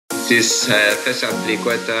This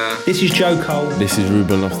Fächerfliquetta. This is Joe Cole. This is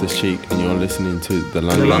Ruben Loftus-Cheek, and you're listening to the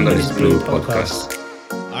London is Blue podcast.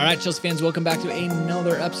 All right, Chelsea fans, welcome back to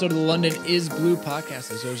another episode of the London is Blue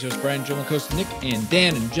podcast. As always, there's Brian, Joe, Coast, Nick, and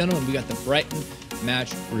Dan. And gentlemen, we got the Brighton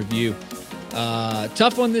match review.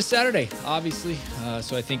 Tough one this Saturday, obviously.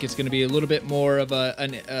 So I think it's going to be a little bit more of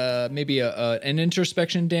an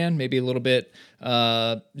introspection, Dan. Maybe a little bit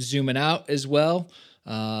zooming out as well.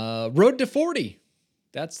 Road to 40.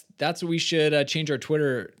 That's what we should change our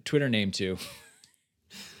Twitter name to.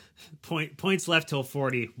 Points left till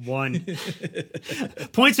 41.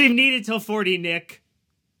 Points we've needed till 40, Nick.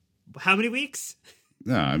 How many weeks?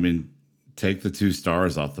 No, I mean, take the 2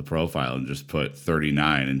 stars off the profile and just put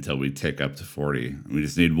 39 until we tick up to 40. We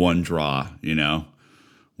just need one draw,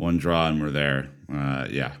 one draw and we're there.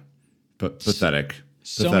 Yeah, pathetic.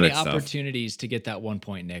 So pathetic many stuff. Opportunities to get that 1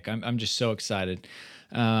 point, Nick. I'm just so excited,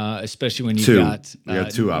 especially when you got we got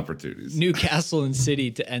 2 opportunities. Newcastle and City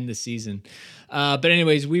to end the season. But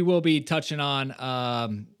anyways, we will be touching on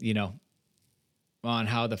on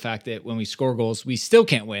how the fact that when we score goals, we still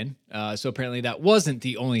can't win. So apparently that wasn't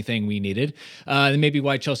the only thing we needed. And maybe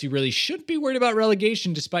why Chelsea really shouldn't be worried about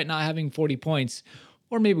relegation despite not having 40 points.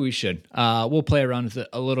 Or maybe we should. We'll play around with it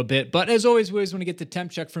a little bit. But as always, we always want to get the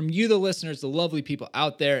temp check from you, the listeners, the lovely people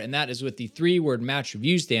out there. And that is with the 3-word match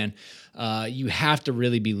reviews, Dan. You have to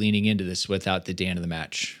really be leaning into this without the Dan of the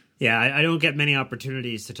match. Yeah, I don't get many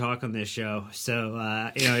opportunities to talk on this show. So,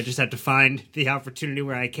 I just have to find the opportunity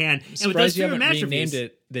where I can. And with those you haven't renamed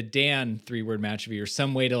it the Dan 3-word match review or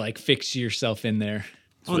some way to fix yourself in there.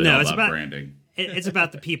 Well, no, it's about branding. It's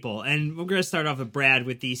about the people. And we're going to start off with Brad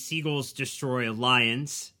with the Seagulls destroy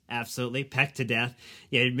Lions. Absolutely. Pecked to death.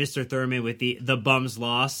 Yeah, Mr. Thurman with the bums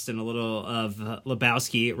lost and a little of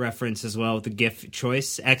Lebowski reference as well with the GIF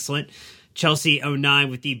choice. Excellent. Chelsea 09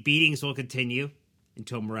 with the beatings will continue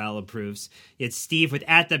until morale improves. It's Steve with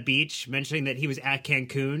At the Beach mentioning that he was at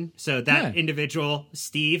Cancun. So that individual,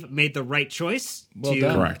 Steve, made the right choice to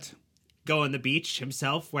Correct. Go on the beach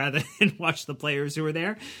himself rather than watch the players who were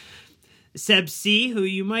there. Seb C, who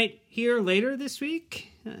you might hear later this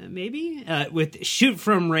week, maybe, with Shoot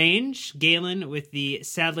From Range. Galen with the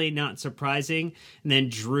Sadly Not Surprising. And then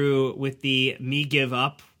Drew with the Me Give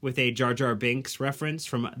Up with a Jar Jar Binks reference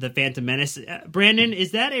from The Phantom Menace. Brandon,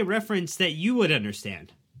 is that a reference that you would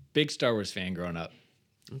understand? Big Star Wars fan growing up.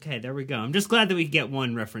 Okay, there we go. I'm just glad that we get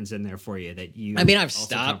one reference in there for you that you. I mean, I've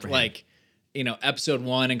stopped episode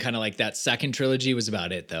 1 and kind of that second trilogy was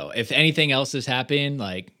about it, though. If anything else has happened,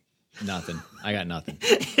 nothing. I got nothing.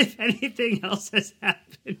 If anything else has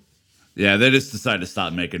happened. Yeah, they just decided to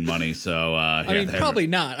stop making money, so... probably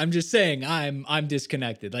not. I'm just saying I'm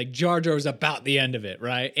disconnected. Jar Jar's about the end of it,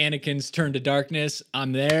 right? Anakin's turned to darkness.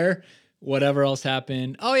 I'm there. Whatever else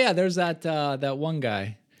happened. Oh, yeah, there's that one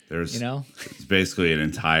guy. There's, it's basically an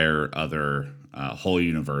entire other whole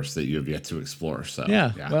universe that you have yet to explore, so...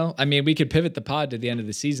 Yeah, well, I mean, we could pivot the pod to the end of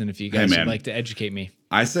the season if you guys would like to educate me.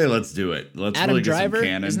 I say let's do it. Let's Adam really get Driver, some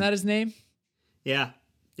canon. Isn't that his name? Yeah.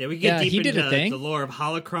 Yeah, we get deep into the lore of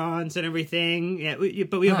holocrons and everything. Yeah,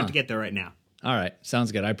 but we don't have to get there right now. All right.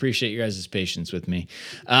 Sounds good. I appreciate you guys' patience with me.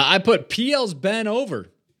 I put PL's Ben over.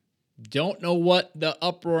 Don't know what the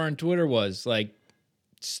uproar on Twitter was.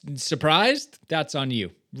 Surprised? That's on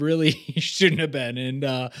you. Really shouldn't have been. And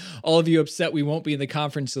all of you upset we won't be in the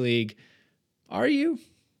Conference League. Are you?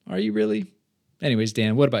 Are you really? Anyways,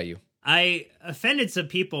 Dan, what about you? I offended some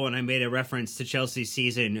people when I made a reference to Chelsea's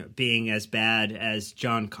season being as bad as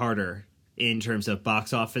John Carter in terms of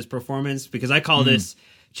box office performance, because I call this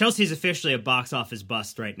Chelsea's officially a box office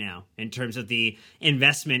bust right now in terms of the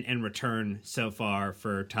investment and return so far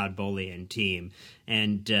for Todd Boehly and team.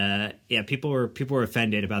 And people were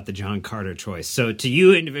offended about the John Carter choice. So to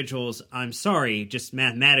you individuals, I'm sorry, just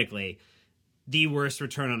mathematically, the worst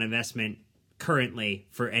return on investment currently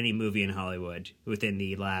for any movie in Hollywood within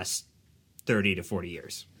the last 30 to 40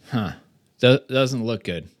 years. Doesn't look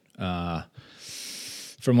good. From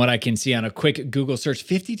what I can see on a quick Google search,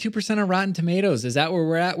 52% of Rotten Tomatoes. Is that where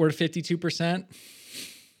we're at? We're 52%?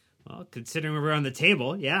 Well, considering we're on the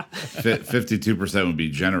table, yeah. 52% would be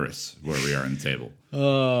generous where we are on the table.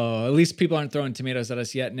 Oh, at least people aren't throwing tomatoes at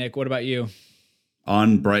us yet, Nick. What about you?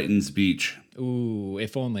 On Brighton's beach. Ooh,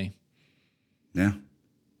 if only. Yeah,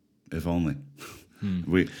 if only.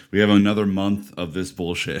 We have another month of this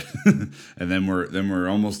bullshit, and then we're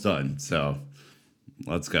almost done. So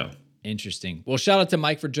let's go. Interesting. Well, shout out to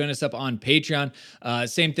Mike for joining us up on Patreon.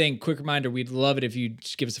 Same thing. Quick reminder, we'd love it if you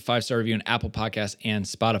just give us a 5-star review on Apple Podcasts and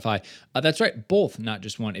Spotify. That's right. Both, not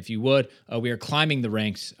just one, if you would. We are climbing the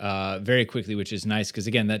ranks very quickly, which is nice because,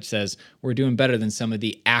 again, that says we're doing better than some of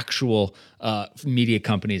the actual media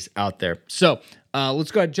companies out there. So let's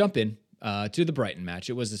go ahead and jump in to the Brighton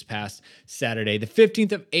match. It was this past Saturday, the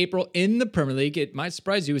 15th of April in the Premier League. It might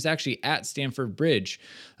surprise you, it was actually at Stamford Bridge.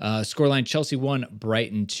 Scoreline Chelsea 1,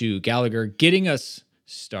 Brighton 2. Gallagher getting us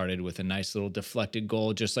started with a nice little deflected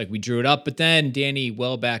goal, just like we drew it up. But then Danny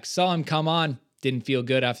Welbeck saw him come on. Didn't feel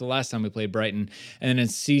good after the last time we played Brighton. And then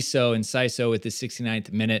Ciso and Siso with the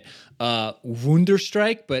 69th minute.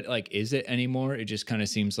 Wunderstrike, but like, is it anymore? It just kind of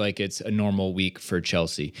seems like it's a normal week for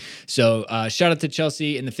Chelsea. So shout out to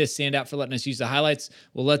Chelsea in the fifth standout for letting us use the highlights.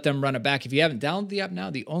 We'll let them run it back. If you haven't downloaded the app now,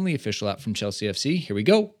 the only official app from Chelsea FC, here we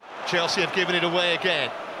go. Chelsea have given it away again.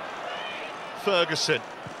 Ferguson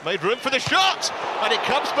made room for the shot, and it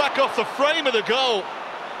comes back off the frame of the goal.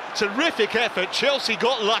 Terrific effort. Chelsea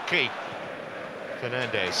got lucky.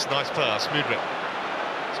 Fernandes, nice pass, Mudryk.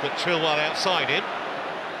 He's got Chilwell outside him.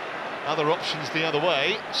 Other options the other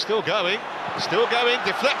way. Still going,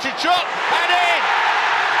 deflected shot, and in!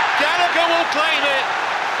 Gallagher will claim it,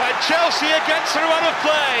 and Chelsea against the run of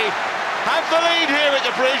play have the lead here at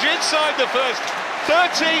the Bridge inside the first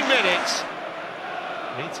 13 minutes.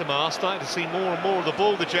 Mitoma starting to see more and more of the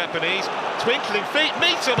ball, the Japanese. Twinkling feet,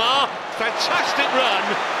 Mitoma, fantastic run,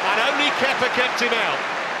 and only Kepa kept him out.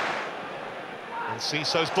 And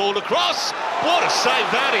Ciso's ball across. What a save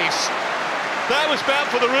that is. That was bound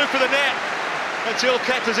for the roof of the net until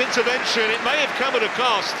Kepa's intervention. It may have come at a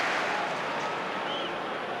cost.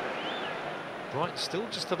 Brighton still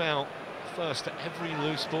just about first at every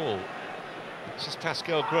loose ball. This is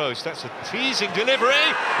Pascal Gross. That's a teasing delivery,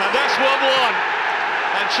 and that's 1-1.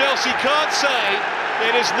 And Chelsea can't say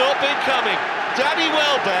it has not been coming. Danny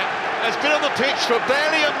Welbeck has been on the pitch for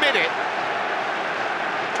barely a minute,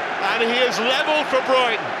 and he has levelled for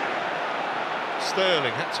Brighton.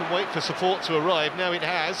 Sterling had to wait for support to arrive. Now it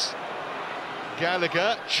has.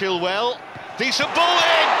 Gallagher, Chilwell, decent ball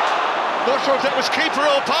in. Not sure if that was keeper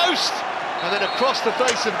or post. And then across the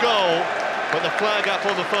face of goal, but the flag up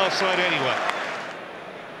on the far side anyway.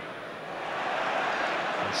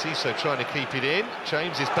 And Ciso trying to keep it in.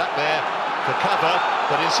 James is back there for cover,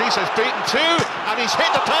 but Ciso's beaten two, and he's hit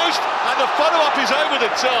the post, and the follow-up is over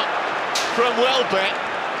the top from Welbeck.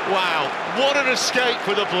 Wow, what an escape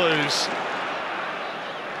for the Blues.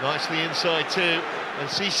 Nicely inside too, and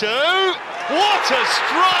Ciso, what a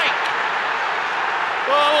strike!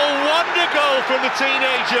 Oh, a wonder goal from the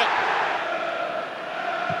teenager.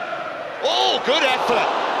 Oh, good effort.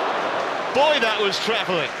 Boy, that was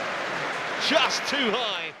travelling. Just too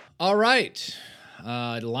high. All right,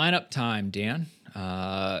 lineup time, Dan.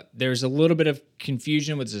 There's a little bit of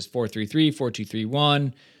confusion with this 4-3-3,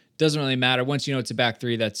 4-2-3-1. Doesn't really matter. Once you know it's a back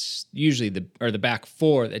three, that's usually the back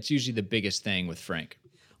four. That's usually the biggest thing with Frank.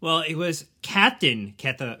 Well, it was Captain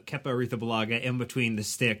Kepa Arrizabalaga in between the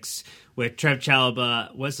sticks with Trev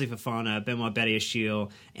Chalobah, Wesley Fofana, Benoit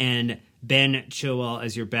Badiashile, and Ben Chilwell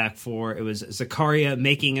as your back four. It was Zakaria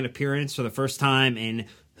making an appearance for the first time in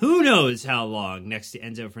who knows how long, next to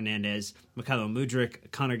Enzo Fernandez, Mykhailo Mudryk,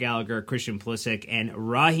 Conor Gallagher, Christian Pulisic, and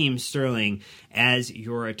Raheem Sterling as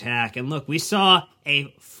your attack. And look, we saw a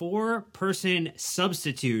 4-person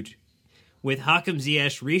substitute with Hakim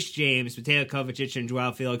Ziyech, Reece James, Mateo Kovacic, and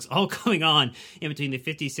Joao Felix all coming on in between the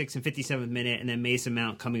 56th and 57th minute, and then Mason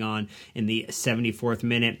Mount coming on in the 74th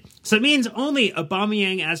minute. So it means only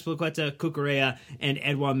Aubameyang, Azpilicueta, Cucurella, and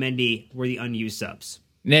Edouard Mendy were the unused subs.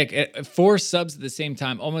 Nick, 4 subs at the same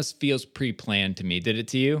time almost feels pre-planned to me. Did it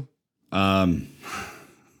to you? I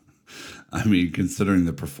mean, considering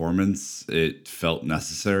the performance, it felt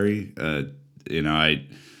necessary.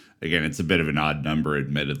 Again, it's a bit of an odd number,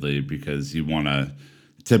 admittedly, because you want to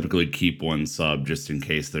typically keep one sub just in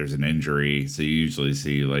case there's an injury. So you usually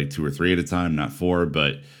see like 2 or 3 at a time, not 4.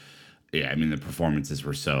 But yeah, I mean, the performances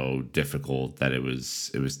were so difficult that it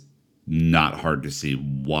was not hard to see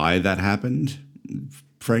why that happened.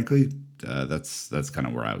 Frankly, that's kind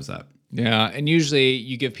of where I was at. Yeah, and usually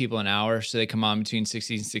you give people an hour, so they come on between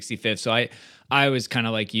 60 and 65th. So I was kind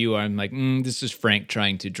of like you. I'm like, this is Frank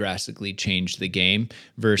trying to drastically change the game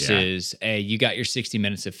versus, hey, you got your 60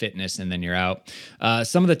 minutes of fitness and then you're out.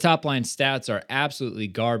 Some of the top line stats are absolutely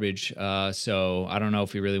garbage, so I don't know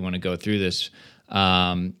if we really want to go through this.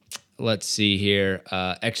 Let's see here.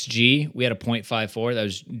 XG, we had a 0.54. That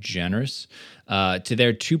was generous. To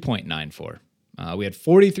their 2.94. We had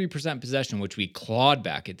 43% possession, which we clawed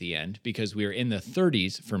back at the end because we were in the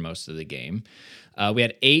 30s for most of the game. We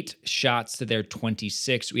had 8 shots to their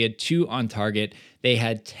 26. We had 2 on target. They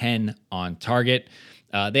had 10 on target.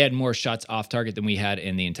 They had more shots off target than we had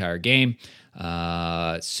in the entire game.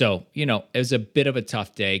 So, it was a bit of a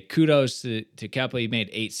tough day. Kudos to Kepa. He made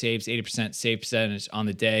 8 saves, 80% save percentage on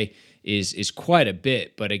the day is quite a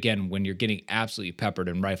bit. But again, when you're getting absolutely peppered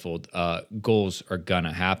and rifled, goals are going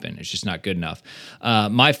to happen. It's just not good enough.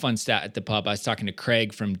 My fun stat at the pub, I was talking to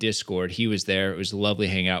Craig from Discord. He was there. It was a lovely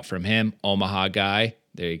hangout from him. Omaha guy.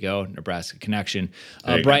 There you go. Nebraska connection.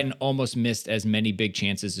 Brighton almost missed as many big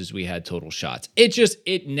chances as we had total shots.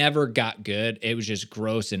 It never got good. It was just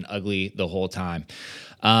gross and ugly the whole time.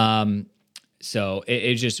 So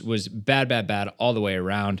it just was bad all the way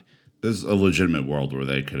around. There's a legitimate world where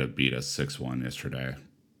they could have beat us 6-1 yesterday.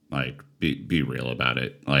 Like, be real about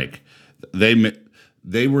it. Like,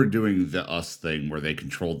 they were doing the us thing where they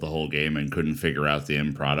controlled the whole game and couldn't figure out the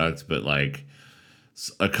end product. But, like,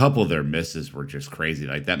 a couple of their misses were just crazy.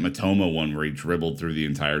 Like that Matoma one where he dribbled through the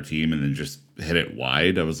entire team and then just hit it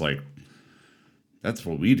wide. I was like, that's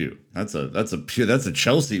what we do. That's a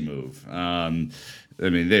Chelsea move. I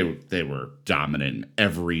mean, they were dominant in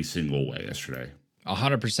every single way yesterday.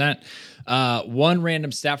 100%. One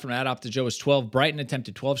random stat from Ad Op to Joe was 12. Brighton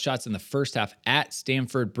attempted 12 shots in the first half at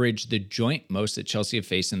Stamford Bridge, the joint most that Chelsea have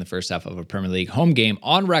faced in the first half of a Premier League home game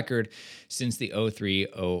on record since the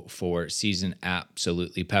 03-04 season.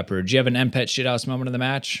 Absolutely peppered. Do you have an MPET shithouse moment of the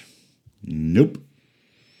match? Nope.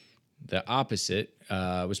 The opposite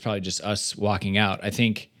was probably just us walking out. I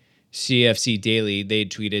think CFC Daily, they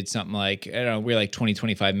tweeted something like, I don't know, we're like 20,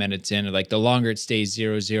 25 minutes in, or like the longer it stays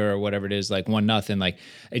 0-0 or whatever it is, like 1-0, like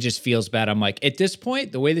it just feels bad. I'm like, at this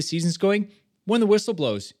point, the way the season's going, when the whistle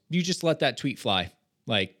blows, you just let that tweet fly.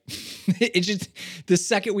 Like, it's just the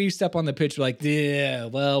second we step on the pitch, we're like, yeah,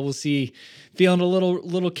 well, we'll see. Feeling a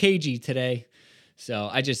little cagey today. So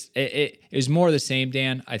it was more of the same,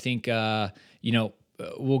 Dan. I think,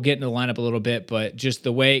 we'll get into the lineup a little bit, but just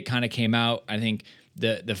the way it kind of came out, I think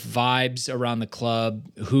the vibes around the club,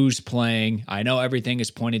 who's playing. I know everything is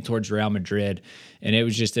pointed towards Real Madrid, and it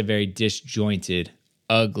was just a very disjointed,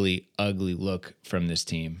 ugly look from this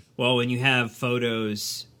team. Well, when you have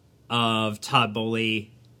photos of Todd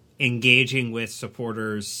Boehly engaging with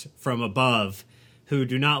supporters from above who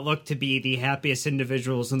do not look to be the happiest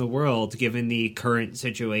individuals in the world given the current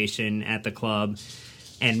situation at the club,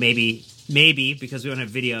 and maybe because we don't have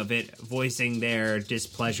video of it, voicing their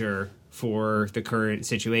displeasure for the current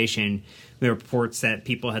situation. There were reports that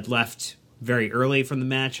people had left very early from the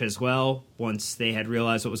match as well, once they had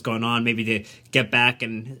realized what was going on, maybe to get back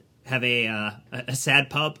and have a sad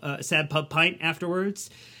pub pint afterwards.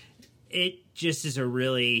 It just is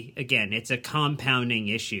it's a compounding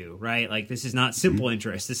issue, right? Like, this is not simple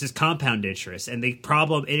interest. This is compound interest. And it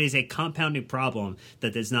is a compounding problem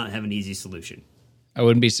that does not have an easy solution. I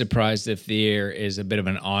wouldn't be surprised if there is a bit of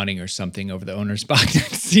an awning or something over the owner's box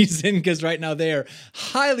next season, because right now they are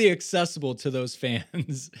highly accessible to those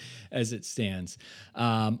fans as it stands.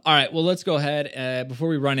 All right, well, let's go ahead. Before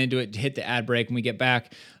we run into it, hit the ad break when we get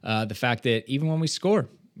back. The fact that even when we score,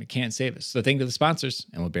 it can't save us. So thank you to the sponsors,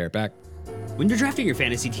 and we'll be right back. When you're drafting your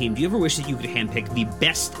fantasy team, do you ever wish that you could handpick the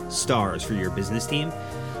best stars for your business team?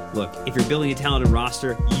 Look, if you're building a talented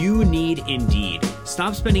roster, you need Indeed.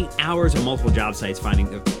 Stop spending hours on multiple job sites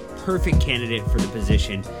finding the perfect candidate for the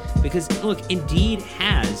position, because, look, Indeed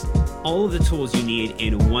has all of the tools you need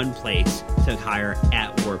in one place to hire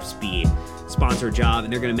at warp speed. Sponsor a job,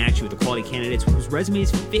 and they're going to match you with the quality candidates whose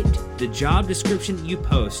resumes fit the job description that you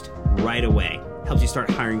post right away. Helps you start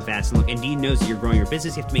hiring fast. And look, Indeed knows that you're growing your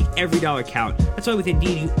business. You have to make every dollar count. That's why with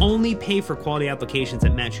Indeed, you only pay for quality applications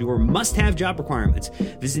that match your must-have job requirements.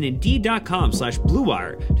 Visit Indeed.com/Blue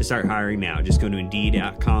Wire to start hiring now. Just go to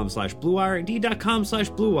Indeed.com/Blue Wire,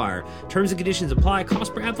 Indeed.com/Blue Wire. Terms and conditions apply.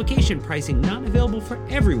 Cost per application. Pricing not available for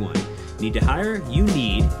everyone. Need to hire? You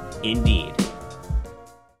need Indeed.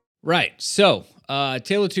 Right. So,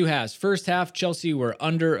 tale of two halves. First half, Chelsea were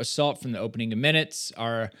under assault from the opening minutes.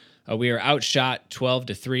 We were outshot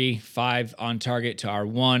 12-3, 5 on target to our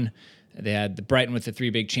 1. They had the Brighton with the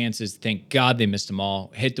 3 big chances. Thank God they missed them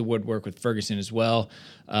all. Hit the woodwork with Ferguson as well.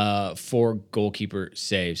 4 goalkeeper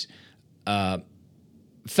saves.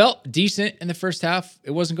 Felt decent in the first half.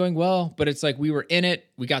 It wasn't going well, but it's like we were in it.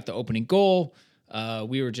 We got the opening goal.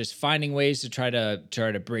 We were just finding ways to try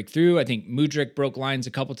to break through. I think Mudryk broke lines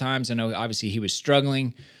a couple times. I know obviously he was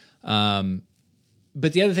struggling.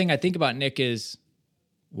 But the other thing I think about, Nick, is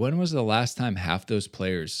when was the last time half those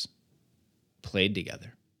players played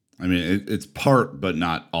together? I mean, it's part, but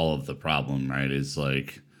not all of the problem, right? It's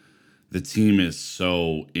like the team is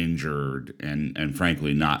so injured and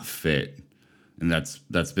frankly not fit. And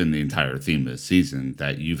that's been the entire theme this season,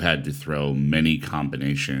 that you've had to throw many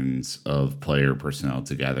combinations of player personnel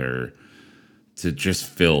together to just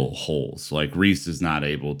fill holes. Like Reece is not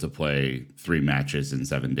able to play 3 matches in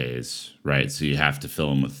 7 days, right? So you have to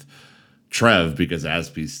fill him with Trev because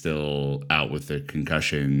Aspie's still out with the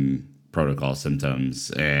concussion protocol symptoms.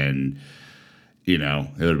 And, it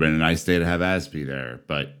would have been a nice day to have Aspie there.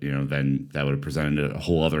 But, then that would have presented a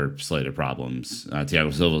whole other slate of problems.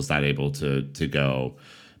 Thiago Silva's not able to go.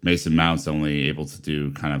 Mason Mount's only able to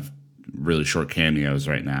do kind of really short cameos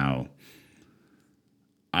right now.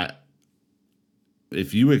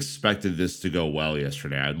 If you expected this to go well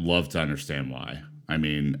yesterday, I'd love to understand why. I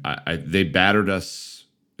mean, they battered us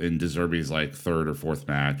in De Zerbi's like 3rd or 4th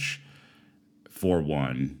match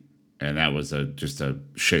 4-1, and that was just a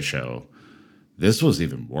shit show. This was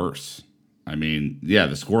even worse. I mean, yeah,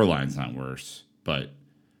 the scoreline's not worse, but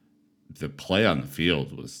the play on the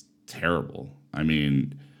field was terrible. I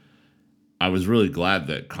mean, I was really glad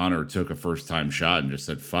that Connor took a first-time shot and just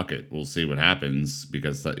said, fuck it, we'll see what happens,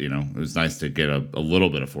 because, it was nice to get a little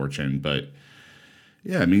bit of fortune. But,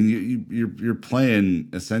 yeah, I mean, you're playing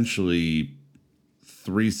essentially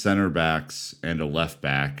 3 center backs and a left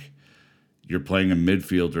back. You're playing a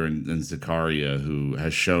midfielder in Zakaria, who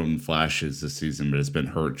has shown flashes this season, but has been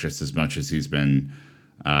hurt just as much as he's been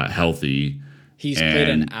healthy. He's played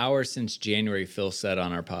an hour since January, Phil said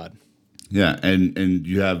on our pod. Yeah, and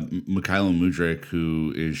you have Mikhailo Mudryk,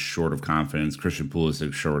 who is short of confidence. Christian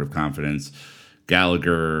Pulisic short of confidence.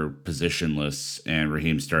 Gallagher positionless, and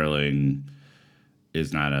Raheem Sterling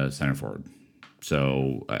is not a center forward.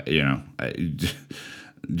 So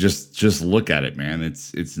just look at it, man.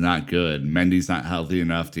 It's not good. Mendy's not healthy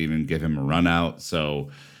enough to even give him a run out. So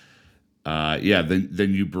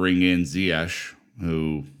then you bring in Ziyech,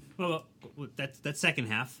 who. Well, that's second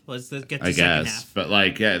half. Let's get to I second guess, half. but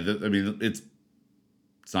it's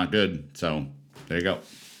not good. So there you go.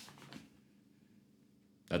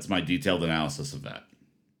 That's my detailed analysis of that.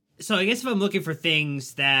 So I guess if I'm looking for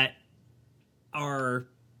things that are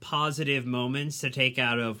positive moments to take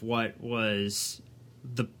out of what was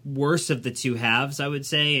the worst of the 2 halves, I would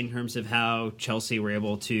say, in terms of how Chelsea were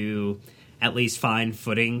able to at least find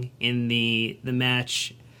footing in the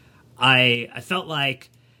match, I felt like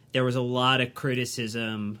there was a lot of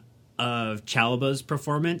criticism of Chalobah's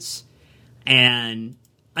performance, and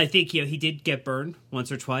I think he did get burned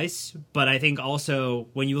once or twice, but I think also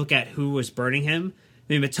when you look at who was burning him,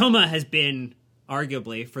 I mean, Matoma has been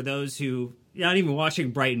arguably, for those who not even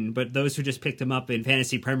watching Brighton, but those who just picked him up in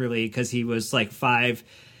Fantasy Premier League because he was like 5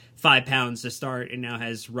 pounds to start and now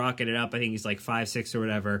has rocketed up. I think he's like 5'6" or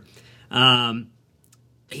whatever.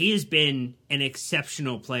 He has been an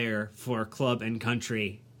exceptional player for club and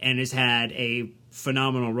country and has had a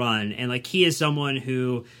phenomenal run. And like, he is someone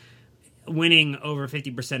who, winning over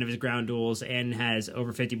 50% of his ground duels and has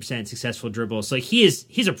over 50% successful dribbles. So like,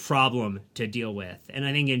 he's a problem to deal with. And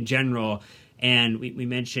I think in general, and we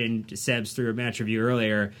mentioned Seb's through a match review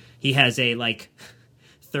earlier, he has a like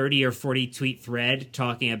 30 or 40 tweet thread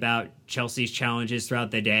talking about Chelsea's challenges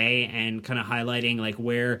throughout the day and kind of highlighting like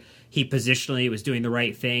where he positionally was doing the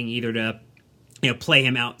right thing, either to play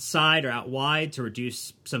him outside or out wide to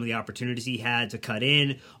reduce some of the opportunities he had to cut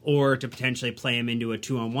in, or to potentially play him into a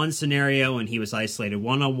 2-on-1 scenario and he was isolated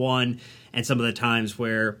 1-on-1, and some of the times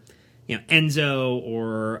where Enzo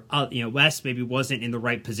or West maybe wasn't in the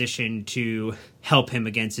right position to help him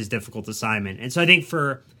against his difficult assignment. And so I think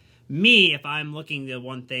for me, if I'm looking to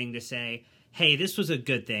one thing to say, hey, this was a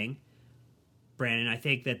good thing, Brandon, I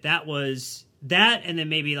think that was that, and then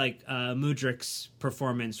maybe like Mudryk's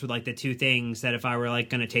performance were like the 2 things that if I were like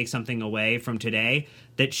going to take something away from today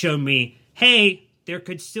that showed me, hey, there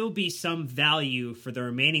could still be some value for the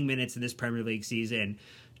remaining minutes in this Premier League season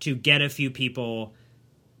to get a few people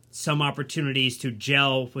some opportunities to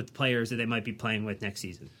gel with players that they might be playing with next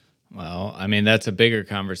season. Well, I mean, that's a bigger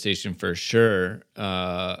conversation for sure,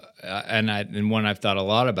 and one I've thought a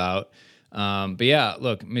lot about. But yeah,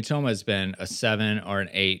 look, Mitoma has been a 7 or an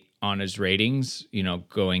 8 on his ratings,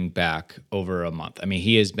 going back over a month. I mean,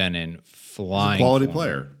 he has been in flying quality form.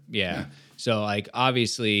 player. Yeah. So like,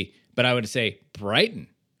 obviously, but I would say Brighton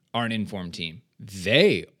are an informed team.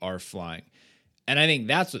 They are flying. And I think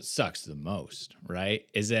that's what sucks the most, right?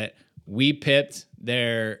 Is that we pipped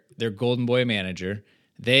their golden boy manager.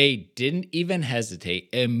 They didn't even hesitate,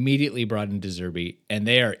 immediately brought in De Zerbi, and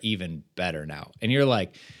they are even better now. And you're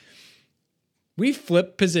like, we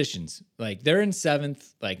flipped positions. Like, they're in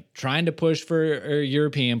 7th, like trying to push for a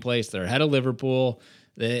European place. They're ahead of Liverpool.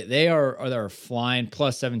 They're flying,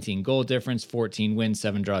 plus 17 goal difference, 14 wins,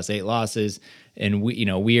 7 draws, 8 losses, and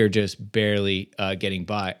we are just barely getting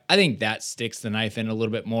by. I think that sticks the knife in a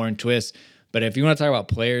little bit more and twists. But if you want to talk about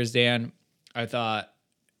players, Dan, I thought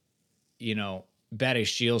Batty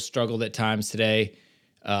Shield struggled at times today.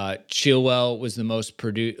 Chilwell was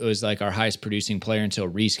was like our highest producing player until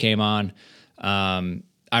Reece came on.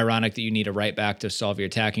 Ironic that you need a right back to solve your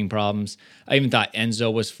attacking problems. I even thought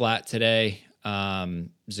Enzo was flat today.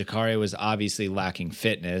 Zakaria was obviously lacking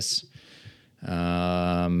fitness.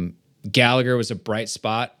 Gallagher was a bright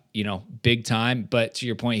spot, big time. But to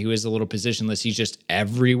your point, he was a little positionless. He's just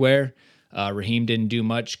everywhere. Raheem didn't do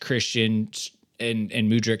much. Christian and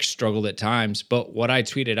Mudryk struggled at times. But what I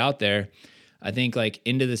tweeted out there, I think like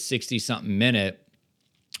into the 60-something minute,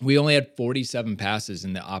 we only had 47 passes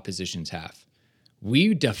in the opposition's half.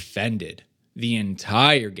 We defended the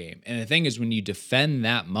entire game. And the thing is, when you defend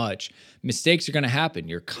that much, mistakes are going to happen.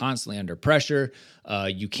 You're constantly under pressure.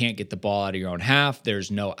 You can't get the ball out of your own half.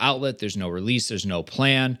 There's no outlet. There's no release. There's no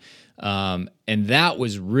plan. And that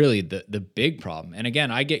was really the big problem. And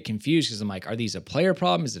again, I get confused because I'm like, are these a player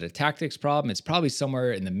problem? Is it a tactics problem? It's probably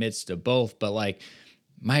somewhere in the midst of both. But like,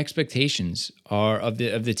 my expectations are of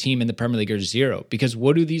the team in the Premier League are zero, because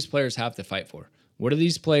what do these players have to fight for? What do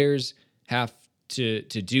these players have to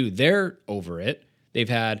do? They're over it. They've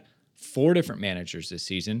had 4 different managers this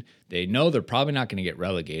season. They know they're probably not going to get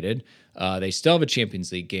relegated. They still have a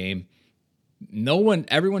Champions League game.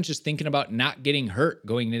 Everyone's just thinking about not getting hurt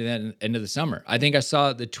going into the end of the summer. I think I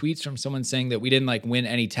saw the tweets from someone saying that we didn't like win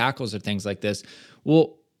any tackles or things like this.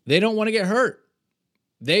 Well, they don't want to get hurt.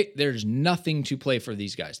 There's nothing to play for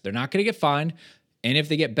these guys. They're not going to get fined. And if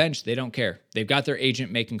they get benched, they don't care. They've got their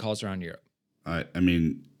agent making calls around Europe. I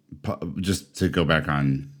mean, just to go back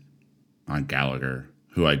on Gallagher,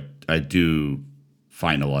 who I do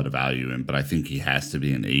find a lot of value in, but I think he has to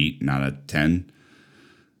be an 8, not a 10.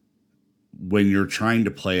 When you're trying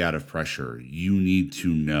to play out of pressure, you need to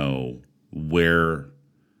know where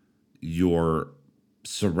your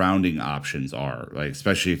surrounding options are. Like,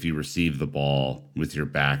 especially if you receive the ball with your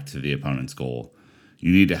back to the opponent's goal,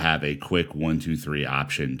 you need to have a quick 1-2-3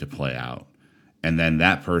 option to play out. And then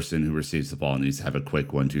that person who receives the ball needs to have a quick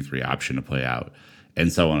 1-2-3 option to play out,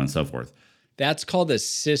 and so on and so forth. That's called a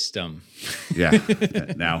system. Yeah.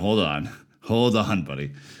 Now, hold on,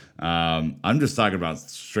 buddy. I'm just talking about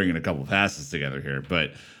stringing a couple passes together here.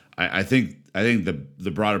 But I think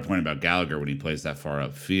the broader point about Gallagher when he plays that far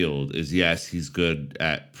upfield is, yes, he's good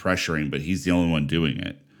at pressuring, but he's the only one doing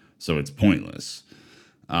it, so it's pointless.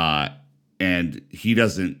 And he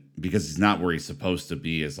doesn't, because he's not where he's supposed to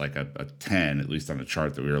be as like a 10, at least on the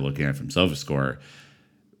chart that we were looking at from SofaScore.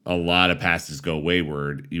 A lot of passes go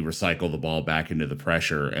wayward. You recycle the ball back into the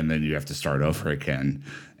pressure, and then you have to start over again.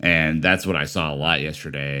 And that's what I saw a lot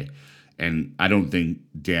yesterday. And I don't think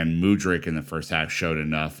Dan Mudryk in the first half showed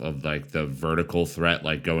enough of like the vertical threat,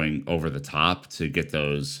 like going over the top to get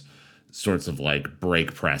those sorts of like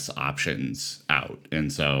break press options out.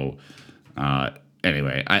 And so,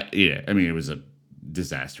 anyway, it was a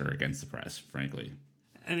disaster against the press, frankly.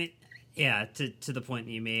 I mean, yeah, to the point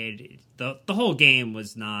that you made, the whole game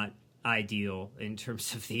was not ideal in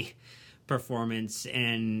terms of the performance.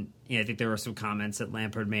 And I think there were some comments that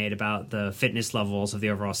Lampard made about the fitness levels of the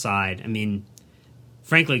overall side. I mean,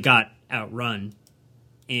 frankly, got outrun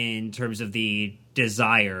in terms of the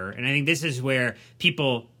desire. And I think this is where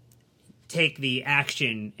people take the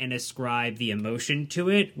action and ascribe the emotion to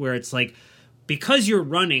it, where it's like, because you're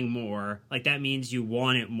running more, like that means you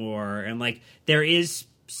want it more. And like there is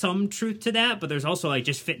some truth to that, but there's also like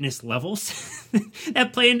just fitness levels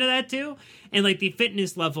that play into that too. And like the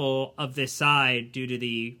fitness level of this side, due to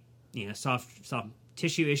the soft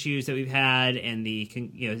tissue issues that we've had and the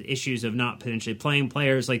issues of not potentially playing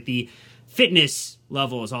players, like the fitness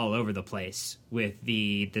level is all over the place with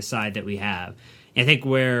the side that we have. And I think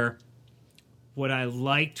what I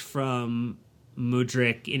liked from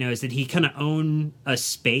Mudryk, is that he kind of owned a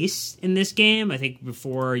space in this game. I think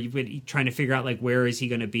before you've been trying to figure out like where is he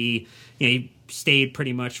going to be. He stayed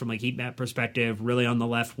pretty much from like heat map perspective, really on the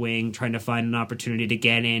left wing, trying to find an opportunity to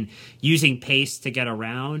get in, using pace to get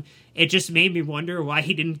around. It just made me wonder why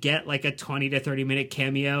he didn't get like a 20 to 30 minute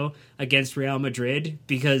cameo against Real Madrid,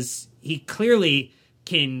 because he clearly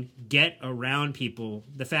can get around people.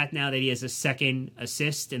 The fact now that he has a second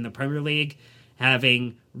assist in the Premier League,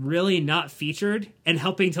 having really not featured and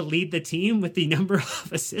helping to lead the team with the number of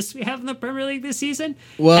assists we have in the Premier League this season,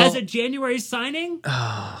 as a January signing.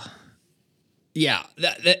 Yeah,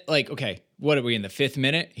 that okay, what are we in the 5th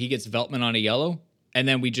minute? He gets Veltman on a yellow, and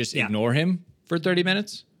then we just ignore him for 30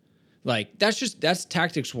 minutes. Like, that's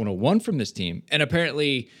tactics 101 from this team. And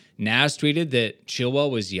apparently Naz tweeted that Chilwell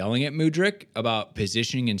was yelling at Mudryk about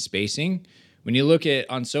positioning and spacing. When you look at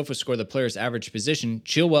on SofaScore the player's average position,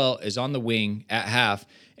 Chilwell is on the wing at half,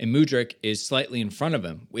 and Mudryk is slightly in front of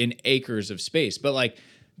him in acres of space. But like,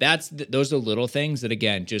 those are little things that,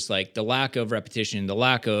 again, just like the lack of repetition, the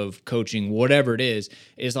lack of coaching, whatever it is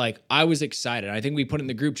like, I was excited. I think we put in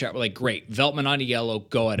the group chat, we're like, great, Veltman on a yellow,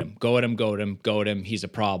 go at him, go at him, go at him, go at him. He's a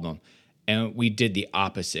problem. And we did the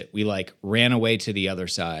opposite. We like ran away to the other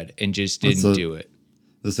side and just didn't do it.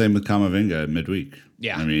 The same with Camavinga midweek.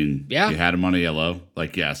 Yeah. I mean, yeah. You had him on a yellow.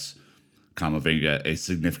 Like, yes, Camavinga, a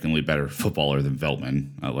significantly better footballer than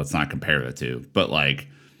Veltman. Let's not compare the two. But like,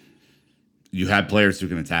 you had players who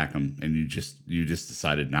can attack him, and you just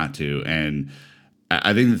decided not to. And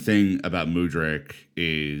I think the thing about Mudryk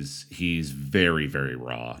is he's very, very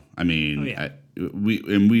raw. I mean,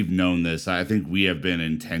 we've known this. I think we have been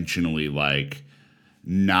intentionally like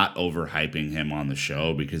not overhyping him on the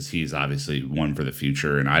show because he's obviously one for the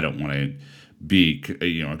future, and I don't want to be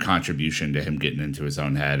a contribution to him getting into his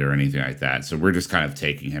own head or anything like that. So we're just kind of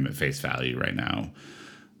taking him at face value right now.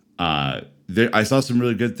 I saw some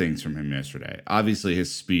really good things from him yesterday. Obviously,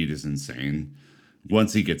 his speed is insane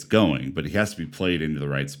once he gets going, but he has to be played into the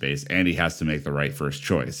right space, and he has to make the right first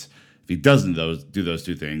choice. If he doesn't do those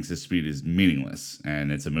two things, his speed is meaningless,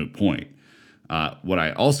 and it's a moot point. What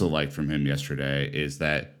I also liked from him yesterday is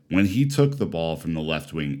that when he took the ball from the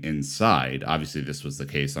left wing inside, obviously this was the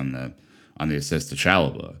case on the assist to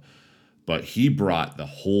Chalobah, but he brought the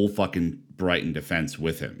whole fucking Brighton defense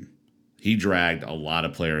with him. He dragged a lot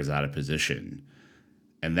of players out of position.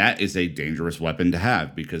 And that is a dangerous weapon to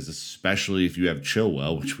have because especially if you have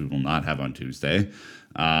Chilwell, which we will not have on Tuesday,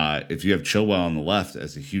 if you have Chilwell on the left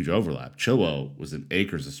as a huge overlap. Chilwell was in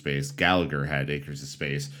acres of space. Gallagher had acres of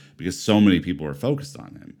space because so many people were focused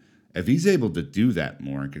on him. If he's able to do that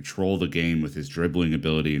more and control the game with his dribbling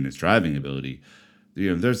ability and his driving ability,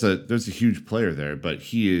 there's a huge player there, but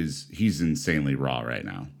he's insanely raw right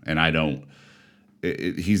now. And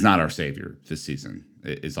he's not our savior this season,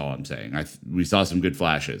 is all I'm saying. We saw some good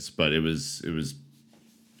flashes, but it was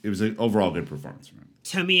an overall good performance from him.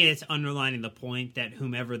 To me, it's underlining the point that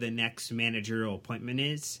whomever the next managerial appointment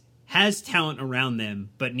is has talent around them,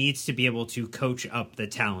 but needs to be able to coach up the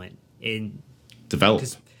talent and develop.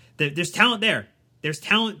 Because there's talent there. There's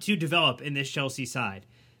talent to develop in this Chelsea side.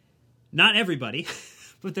 Not everybody,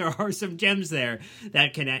 but there are some gems there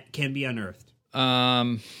that can be unearthed.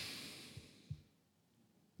 Well,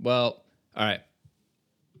 all right.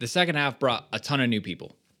 The second half brought a ton of new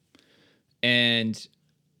people. And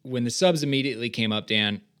when the subs immediately came up,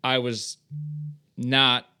 Dan, I was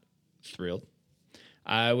not thrilled.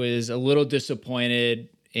 I was a little disappointed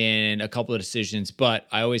in a couple of decisions, but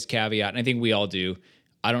I always caveat, and I think we all do,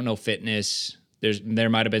 I don't know fitness. There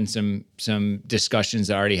might have been some discussions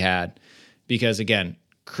I already had. Because, again,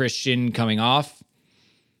 Christian coming off,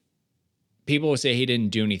 people will say he didn't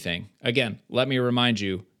do anything. Again, let me remind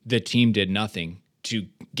you, the team did nothing to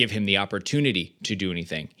give him the opportunity to do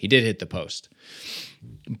anything. He did hit the post.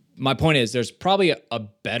 My point is there's probably a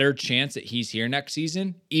better chance that he's here next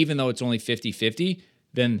season, even though it's only 50-50,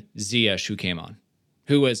 than Ziyech, who came on,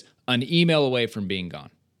 who was an email away from being gone.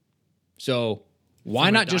 So why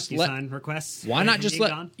not just let requests? Why not just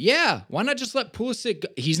let Pulisic?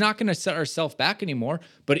 He's not going to set ourselves back anymore.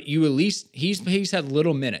 But you at least he's had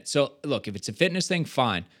little minutes. So look, if it's a fitness thing,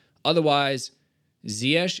 fine. Otherwise,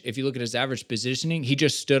 Ziyech, if you look at his average positioning, he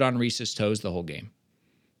just stood on Reese's toes the whole game.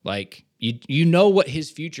 Like you know what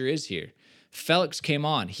his future is here. Felix came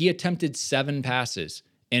on. He attempted 7 passes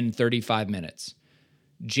in 35 minutes.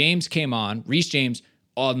 James came on. Reece James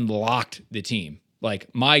unlocked the team.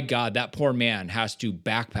 Like, my God, that poor man has to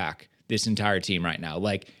backpack this entire team right now.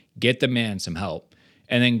 Like, get the man some help.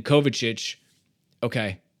 And then Kovacic,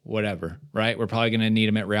 okay, whatever, right? We're probably going to need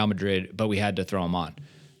him at Real Madrid, but we had to throw him on.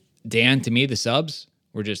 Dan, to me, the subs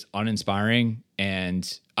were just uninspiring.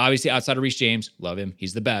 And obviously, outside of Reece James, love him.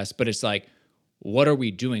 He's the best. But it's like, what are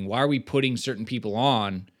we doing? Why are we putting certain people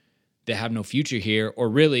on that have no future here? Or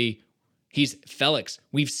really, he's Felix.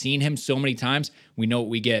 We've seen him so many times. We know what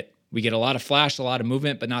we get. We get a lot of flash, a lot of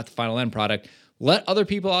movement, but not the final end product. Let other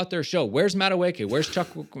people out there show. Where's Madueke? Where's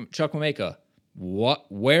Chukwuemeka?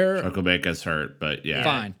 Where? Chukwuemeka's hurt, but yeah.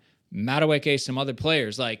 Fine. Madueke, some other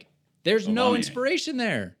players. Like, there's no inspiration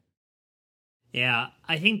there. Yeah,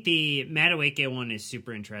 I think the Madueke one is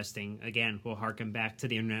super interesting. Again, we'll harken back to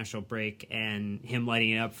the international break and him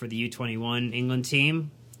lighting it up for the U21 England team.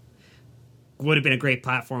 Would have been a great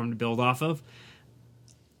platform to build off of.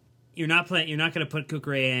 You're not going to put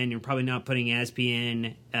Kukurea in. You're probably not putting Aspi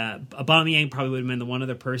in. Aubameyang probably would have been the one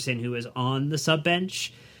other person who was on the sub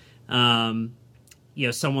bench.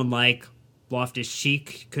 Someone like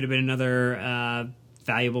Loftus-Cheek could have been another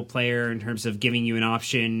valuable player in terms of giving you an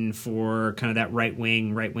option for kind of that right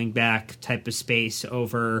wing back type of space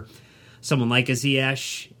over someone like a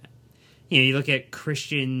Ziyech. You look at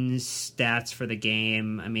Christian's stats for the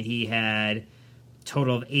game. I mean, he had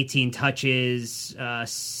total of 18 touches,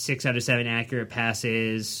 6 out of 7 accurate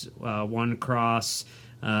passes, 1 cross,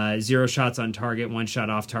 0 shots on target, 1 shot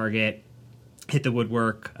off target, hit the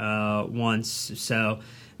woodwork once. So, I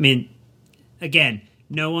mean, again,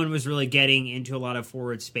 no one was really getting into a lot of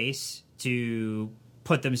forward space to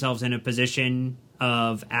put themselves in a position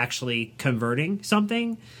of actually converting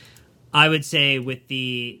something. I would say with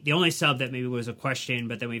the only sub that maybe was a question,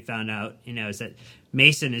 but then we found out, is that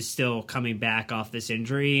Mason is still coming back off this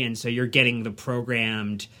injury. And so you're getting the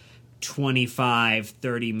programmed 25,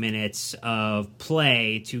 30 minutes of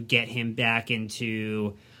play to get him back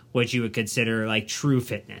into what you would consider like true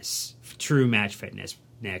fitness, true match fitness,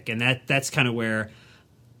 Nick. And that's kind of where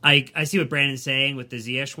I see what Brandon's saying with the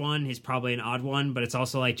Ziyech one. He's probably an odd one, but it's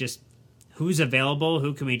also like just who's available,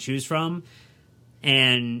 who can we choose from?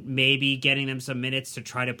 And maybe getting them some minutes to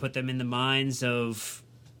try to put them in the minds of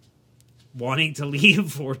wanting to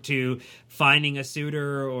leave or to finding a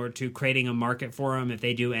suitor or to creating a market for them if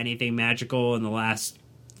they do anything magical in the last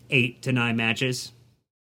 8 to 9 matches.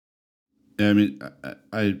 Yeah, I mean,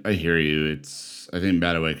 I hear you. I think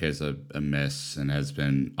Madueke is a miss and has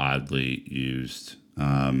been oddly used.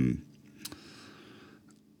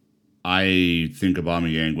 I think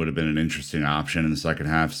Aubameyang would have been an interesting option in the second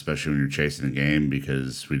half, especially when you're chasing a game,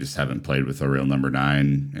 because we just haven't played with a real number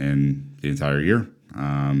 9 in the entire year.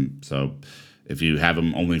 So if you have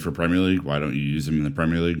him only for Premier League, why don't you use him in the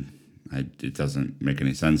Premier League? It doesn't make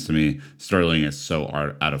any sense to me. Sterling is so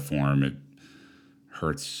out of form, it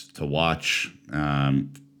hurts to watch.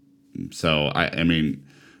 So, I mean,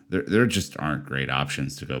 there just aren't great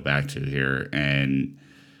options to go back to here. And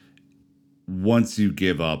once you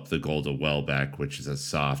give up the goal to Welbeck, which is as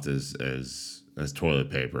soft as toilet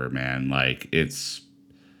paper, man, like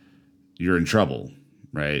you're in trouble,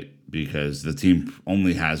 right? Because the team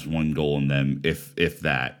only has 1 goal in them, if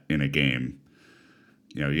that, in a game.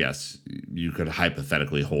 Yes, you could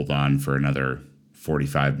hypothetically hold on for another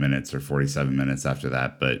 45 minutes or 47 minutes after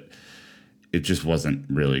that, but it just wasn't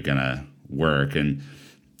really gonna work. And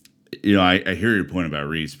I hear your point about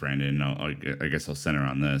Reece, Brandon. I guess I'll center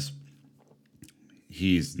on this.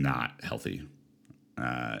 He's not healthy.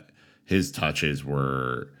 His touches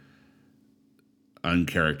were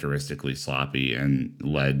uncharacteristically sloppy and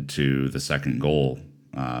led to the second goal.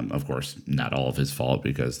 Of course, not all of his fault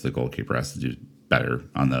because the goalkeeper has to do better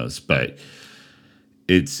on those, but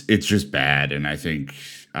it's just bad. And I think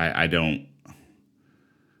I don't.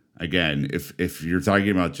 Again, if you're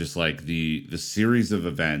talking about just like the series of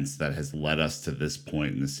events that has led us to this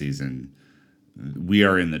point in the season, we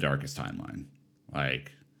are in the darkest timeline.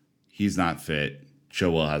 Like, he's not fit.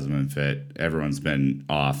 Chilwell hasn't been fit. Everyone's been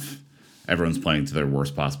off. Everyone's playing to their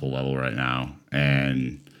worst possible level right now.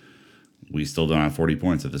 And we still don't have 40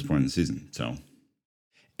 points at this point in the season. So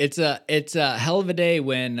it's a hell of a day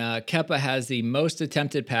when Kepa has the most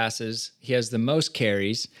attempted passes. He has the most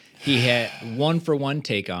carries. He had 1-for-1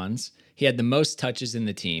 take-ons. He had the most touches in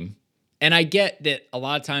the team. And I get that a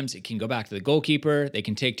lot of times it can go back to the goalkeeper. They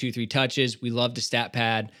can take 2-3 touches. We love to stat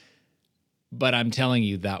pad. But I'm telling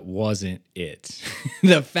you, that wasn't it.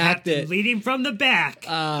 The fact that leading from the back,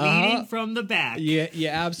 Yeah, you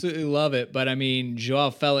absolutely love it. But I mean, Joao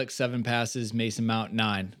Felix 7 passes, Mason Mount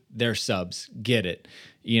 9. They're subs. Get it.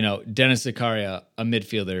 Dennis Zakaria, a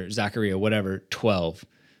midfielder, Zakaria, whatever, 12.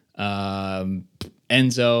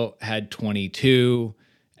 Enzo had 22.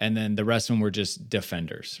 And then the rest of them were just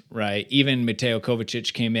defenders, right? Even Mateo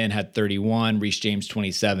Kovacic came in, had 31, Reece James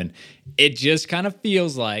 27. It just kind of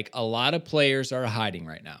feels like a lot of players are hiding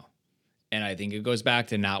right now. And I think it goes back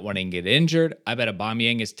to not wanting to get injured. I bet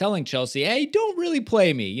Aubameyang is telling Chelsea, hey, don't really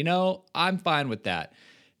play me. I'm fine with that.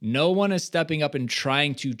 No one is stepping up and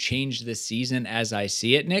trying to change the season as I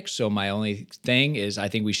see it, Nick. So my only thing is I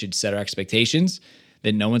think we should set our expectations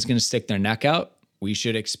that no one's going to stick their neck out. We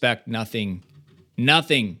should expect nothing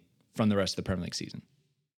from the rest of the Premier League season.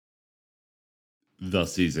 The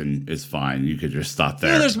season is fine. You could just stop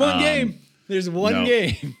there. Yeah, there's one game. There's one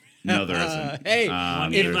game. No, there isn't. Hey,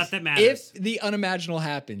 one game left that matters. If the unimaginable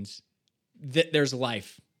happens, there's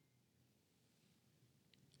life.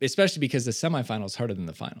 Especially because the semifinal is harder than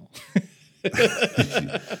the final.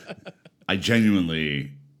 I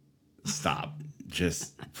genuinely stop.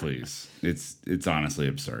 Just please. It's honestly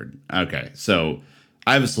absurd. Okay, so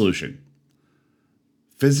I have a solution.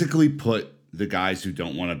 Physically put the guys who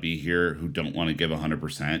don't want to be here, who don't want to give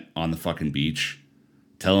 100% on the fucking beach.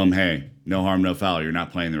 Tell them, hey, no harm, no foul. You're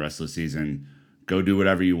not playing the rest of the season. Go do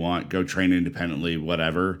whatever you want. Go train independently,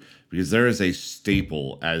 whatever. Because there is a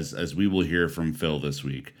staple, as we will hear from Phil this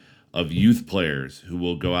week, of youth players who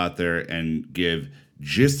will go out there and give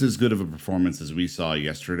just as good of a performance as we saw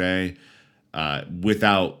yesterday,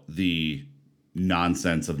 without the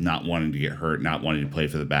nonsense of not wanting to get hurt, not wanting to play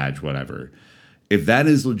for the badge, whatever. If that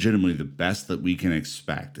is legitimately the best that we can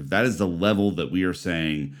expect, if that is the level that we are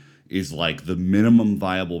saying is like the minimum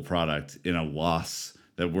viable product in a loss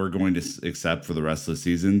that we're going to accept for the rest of the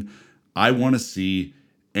season, I want to see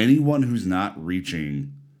anyone who's not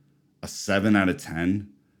reaching a 7 out of 10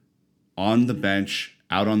 on the bench,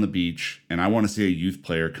 out on the beach, and I want to see a youth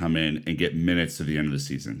player come in and get minutes to the end of the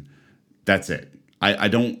season. That's it.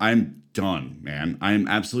 I'm done, man. I'm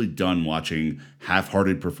absolutely done watching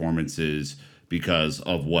half-hearted performances because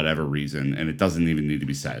of whatever reason, and it doesn't even need to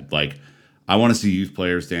be said. Like, I want to see youth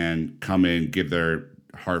players, Dan, come in, give their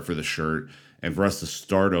heart for the shirt, and for us to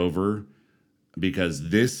start over, because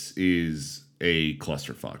this is a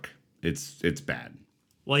clusterfuck. It's bad.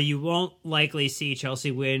 Well, you won't likely see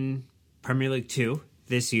Chelsea win Premier League 2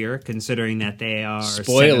 this year, considering that they are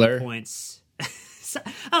Spoiler. 7 points.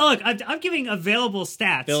 Look, I'm giving available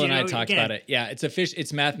stats. Bill and I talked about it. Yeah,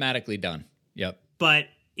 it's mathematically done. Yep. But,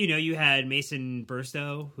 you had Mason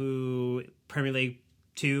Burstow, who Premier League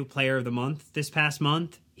 2 Player of the Month this past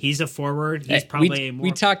month. He's a forward. He's probably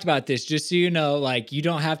we talked about this, just so you know, like, you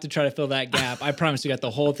don't have to try to fill that gap. I promise we got the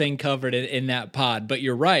whole thing covered in that pod, but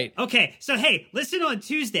you're right. Okay, so hey, listen on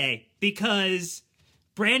Tuesday, because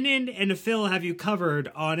Brandon and Phil have you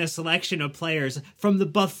covered on a selection of players from the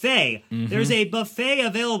buffet. Mm-hmm. There's a buffet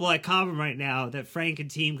available at Cobham right now that Frank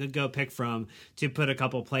and team could go pick from to put a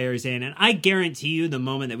couple players in. And I guarantee you, the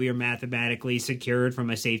moment that we are mathematically secured from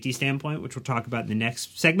a safety standpoint, which we'll talk about in the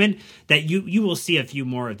next segment, that you will see a few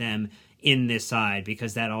more of them in this side,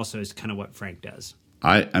 because that also is kind of what Frank does.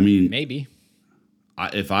 I mean, maybe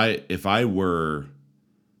if I were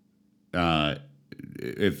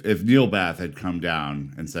if Neil Bath had come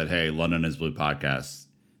down and said, hey, London is Blue podcast,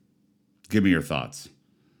 give me your thoughts.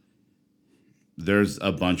 There's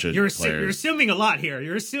a bunch of players. You're assuming a lot here.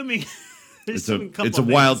 You're assuming it's a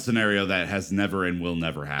wild scenario that has never and will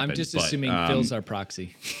never happen. I'm just assuming Phil's our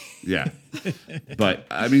proxy. Yeah. But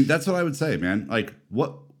I mean, that's what I would say, man. Like,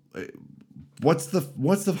 what's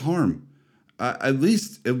the harm? At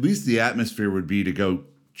least the atmosphere would be to go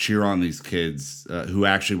cheer on these kids who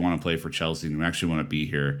actually want to play for Chelsea and who actually want to be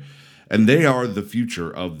here. And they are the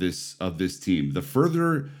future of this team. The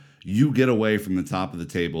further you get away from the top of the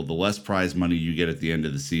table, the less prize money you get at the end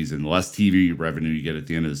of the season, the less TV revenue you get at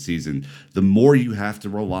the end of the season, the more you have to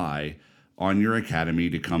rely on your academy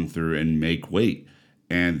to come through and make weight.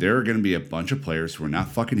 And there are going to be a bunch of players who are not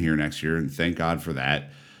fucking here next year, and thank God for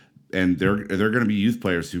that. And they're going to be youth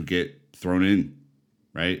players who get thrown in,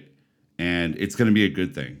 right? And it's going to be a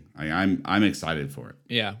good thing. I'm excited for it.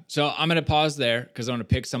 Yeah. So I'm going to pause there because I want to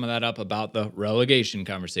pick some of that up about the relegation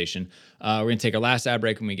conversation. We're going to take our last ad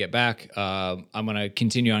break when we get back. I'm going to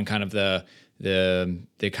continue on kind of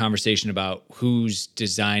the conversation about who's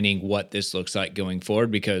designing what this looks like going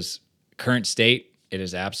forward, because current state, it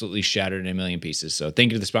is absolutely shattered in a million pieces. So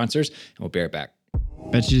thank you to the sponsors, and we'll be right back.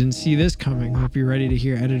 Bet you didn't see this coming. Hope you're ready to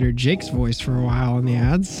hear editor Jake's voice for a while on the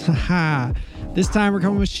ads. Haha. This time we're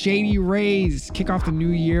coming with Shady Rays. Kick off the new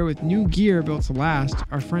year with new gear built to last.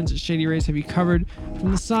 Our friends at Shady Rays have you covered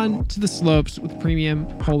from the sun to the slopes with premium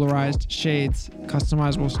polarized shades,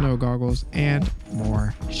 customizable snow goggles, and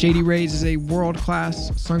more. Shady Rays is a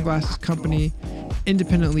world-class sunglasses company,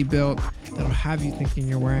 independently built, that'll have you thinking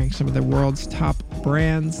you're wearing some of the world's top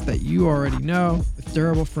brands that you already know, with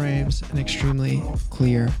durable frames and extremely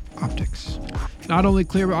clear optics. Not only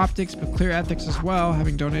clear optics, but clear ethics as well,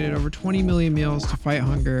 having donated over 20 million meals to fight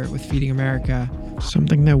hunger with Feeding America,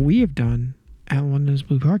 something that we have done at London's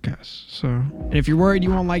Blue Podcast. So, and if you're worried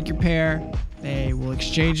you won't like your pair, they will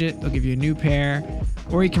exchange it. They'll give you a new pair,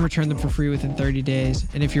 or you can return them for free within 30 days.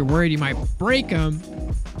 And if you're worried you might break them,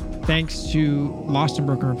 thanks to Lost and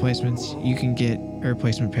Broken Replacements, you can get a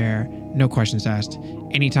replacement pair, no questions asked,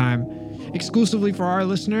 anytime. Exclusively for our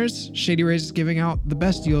listeners, Shady Rays is giving out the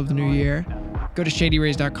best deal of the new year. Go to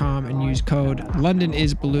shadyrays.com and use code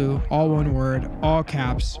LondonIsBlue, all one word, all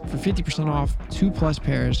caps, for 50% off 2+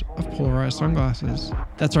 pairs of polarized sunglasses.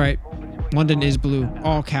 That's right, London is Blue,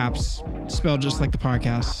 all caps, spelled just like the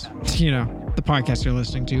podcast. You know, the podcast you're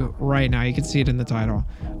listening to right now. You can see it in the title.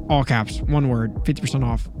 all caps, one word, 50%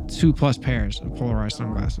 off, 2+ pairs of polarized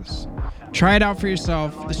sunglasses. Try it out for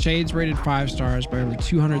yourself. The Shade's rated 5 stars by over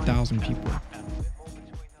 200,000 people.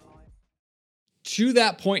 To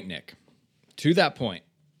that point, Nick, to that point,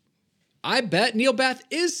 I bet Neil Bath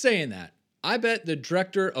is saying that. I bet the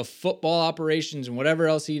director of football operations and whatever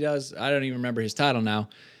else he does, I don't even remember his title now,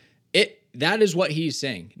 that is what he's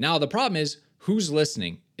saying. Now, the problem is, who's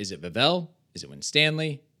listening? Is it Vivell? Is it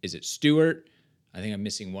Winstanley? Is it Stewart? I think I'm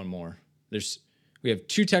missing one more. We have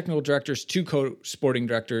 2 technical directors, 2 co-sporting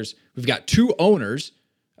directors. We've got 2 owners,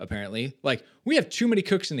 apparently. Like, we have too many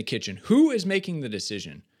cooks in the kitchen. Who is making the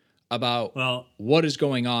decision about what is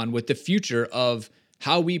going on with the future of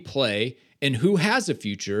how we play and who has a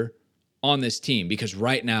future on this team? Because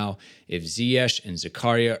right now, if Ziyech and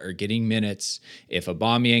Zakaria are getting minutes, if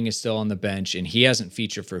Aubameyang is still on the bench and he hasn't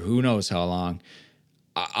featured for who knows how long,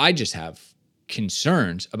 I just have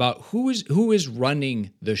concerns about who is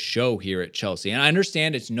running the show here at Chelsea. And I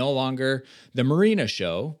understand it's no longer the Marina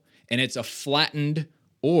show and it's a flattened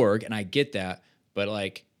org, and I get that, but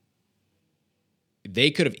like,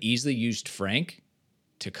 they could have easily used Frank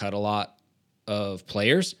to cut a lot of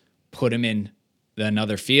players, put him in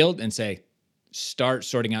another field and say, start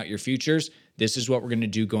sorting out your futures. This is what we're going to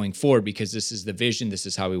do going forward because this is the vision. This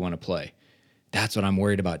is how we want to play. That's what I'm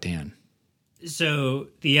worried about, Dan. So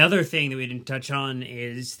the other thing that we didn't touch on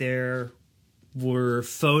is there were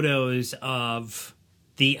photos of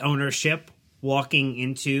the ownership walking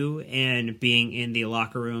into and being in the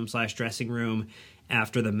locker room / dressing room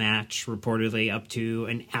after the match, reportedly up to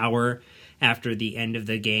an hour after the end of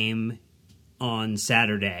the game on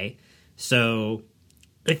Saturday. So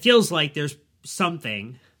it feels like there's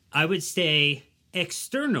something. I would say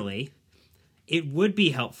externally, it would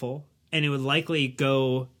be helpful, and it would likely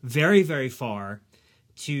go very, very far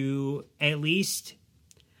to at least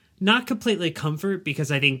not completely comfort,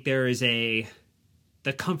 because I think there is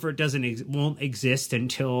the comfort won't exist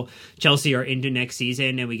until Chelsea are into next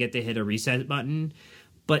season and we get to hit a reset button,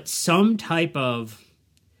 but some type of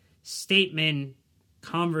statement,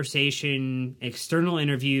 conversation, external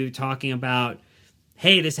interview talking about,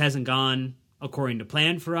 hey, this hasn't gone according to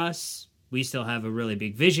plan for us. We still have a really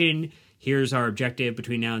big vision. Here's our objective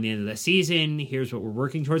between now and the end of the season. Here's what we're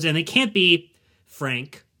working towards. And it can't be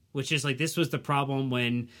Frank, which is like, this was the problem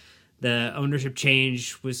when the ownership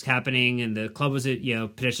change was happening and the club was,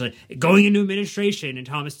 potentially going into administration and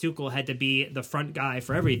Thomas Tuchel had to be the front guy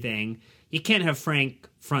for everything. You can't have Frank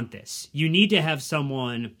front this. You need to have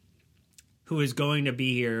someone who is going to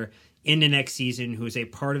be here in the next season, who is a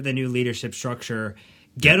part of the new leadership structure.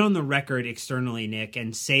 Get on the record externally, Nick,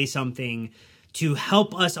 and say something to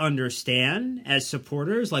help us understand as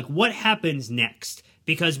supporters, like, what happens next.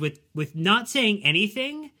 Because with not saying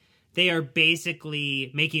anything, they are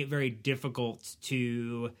basically making it very difficult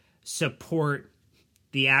to support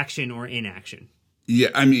the action or inaction. Yeah,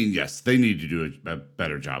 I mean, yes, they need to do a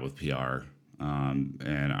better job with PR.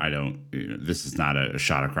 And I don't, this is not a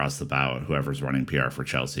shot across the bow at whoever's running PR for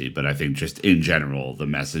Chelsea, but I think just in general, the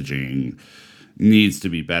messaging needs to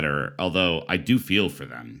be better. Although I do feel for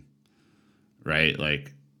them, right?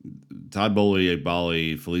 Like Todd Bowley,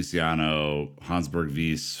 Igbali, Feliciano, Hansberg,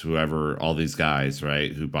 Wies, whoever, all these guys,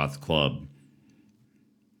 right, who bought the club.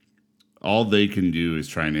 All they can do is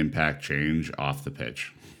try and impact change off the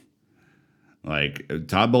pitch. Like,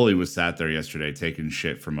 Todd Bowley was sat there yesterday taking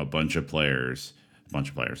shit from a bunch of fans,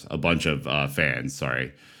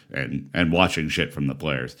 sorry, and watching shit from the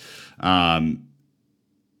players.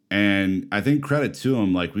 And I think credit to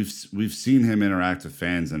him, like, we've seen him interact with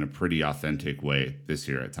fans in a pretty authentic way this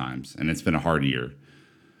year at times, and it's been a hard year.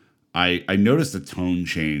 I noticed a tone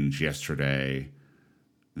change yesterday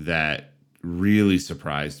that really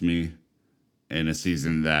surprised me in a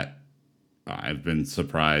season that I've been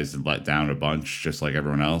surprised and let down a bunch, just like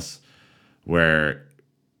everyone else, where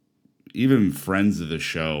even friends of the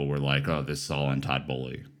show were like, oh, this is all on Todd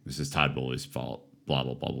Bowley. This is Todd Bowley's fault, blah,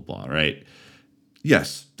 blah, blah, blah, blah, right?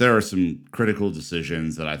 Yes, there are some critical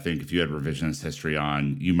decisions that I think if you had revisionist history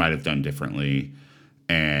on, you might have done differently.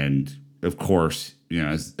 And of course,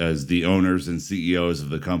 as the owners and CEOs of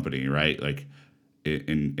the company, right? Like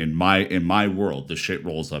in my world, the shit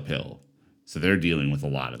rolls uphill. So they're dealing with a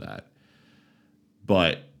lot of that.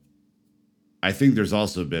 But I think there's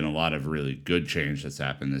also been a lot of really good change that's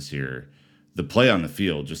happened this year. The play on the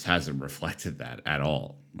field just hasn't reflected that at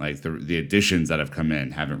all. Like the additions that have come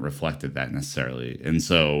in haven't reflected that necessarily. And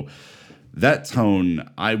so that tone,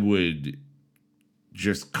 I would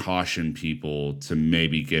just caution people to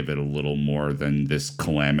maybe give it a little more than this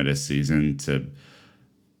calamitous season to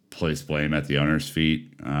place blame at the owner's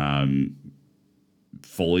feet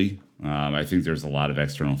fully. I think there's a lot of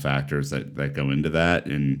external factors that go into that,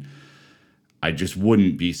 and I just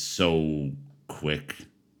wouldn't be so quick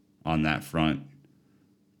on that front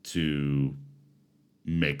to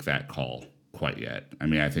make that call quite yet. I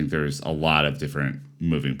mean, I think there's a lot of different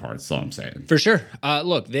moving parts, that's all I'm saying. For sure.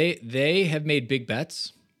 Look, they have made big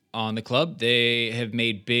bets on the club. They have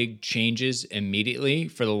made big changes immediately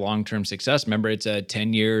for the long-term success. Remember, it's a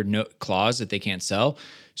 10-year clause that they can't sell.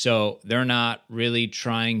 So they're not really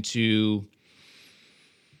trying to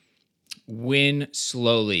win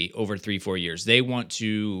slowly over 3-4 years. They want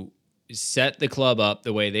to set the club up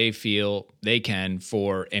the way they feel they can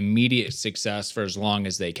for immediate success for as long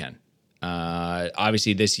as they can.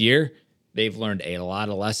 Obviously, this year, they've learned a lot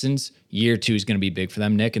of lessons. Year 2 is going to be big for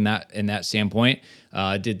them, Nick, in that standpoint.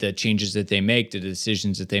 Did the changes that they make, did the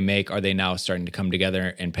decisions that they make, are they now starting to come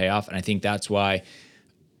together and pay off? And I think that's why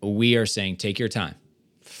we are saying take your time.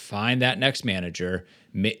 Find that next manager,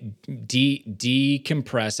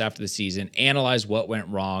 decompress after the season, analyze what went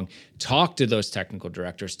wrong, talk to those technical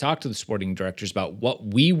directors, talk to the sporting directors about what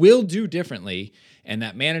we will do differently. And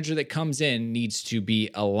that manager that comes in needs to be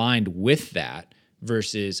aligned with that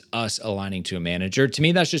versus us aligning to a manager. To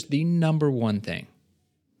me, that's just the number one thing.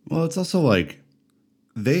 Well, it's also like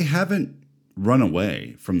they haven't run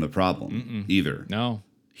away from the problem either. No.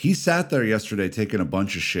 He sat there yesterday taking a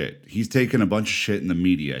bunch of shit. He's taken a bunch of shit in the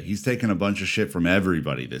media. He's taken a bunch of shit from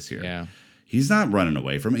everybody this year. Yeah. He's not running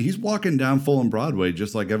away from it. He's walking down Fulham Broadway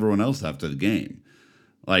just like everyone else after the game.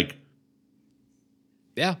 Like,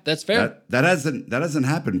 yeah, that's fair. That hasn't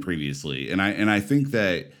happened previously. And I think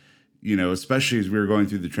that, you know, especially as we were going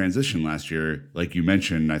through the transition last year, like you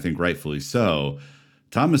mentioned, I think rightfully so,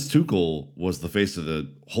 Thomas Tuchel was the face of the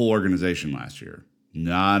whole organization last year,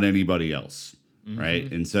 not anybody else.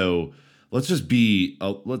 Right. And so let's just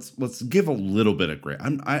let's give a little bit of grace.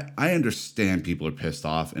 I understand people are pissed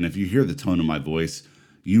off. And if you hear the tone of my voice,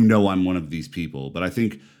 you know I'm one of these people. But I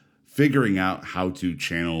think figuring out how to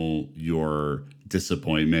channel your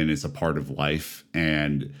disappointment is a part of life.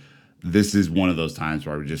 And this is one of those times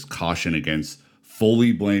where I would just caution against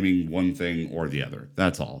fully blaming one thing or the other.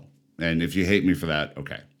 That's all. And if you hate me for that,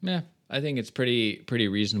 okay. Yeah. I think it's pretty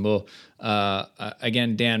reasonable.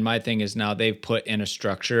 Again, Dan, my thing is now they've put in a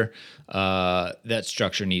structure. That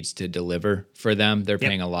structure needs to deliver for them. They're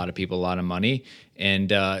paying a lot of people a lot of money.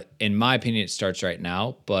 And in my opinion, it starts right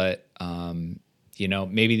now. But, you know,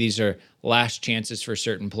 maybe these are last chances for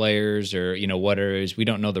certain players or, you know, whatever it is. We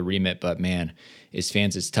don't know the remit, but man, as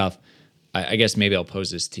fans, it's tough. I guess maybe I'll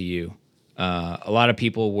pose this to you. A lot of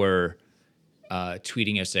people were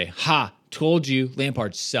tweeting yesterday, ha, told you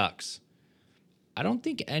Lampard sucks. I don't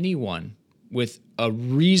think anyone with a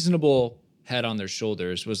reasonable head on their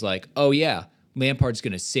shoulders was like, oh yeah, Lampard's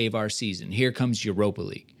going to save our season. Here comes Europa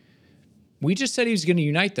League. We just said he was going to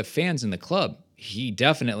unite the fans in the club. He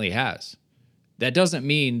definitely has. That doesn't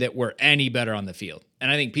mean that we're any better on the field.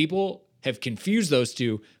 And I think people have confused those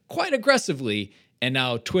two quite aggressively. And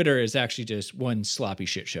now Twitter is actually just one sloppy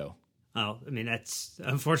shit show. Oh, I mean,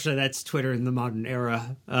 unfortunately, that's Twitter in the modern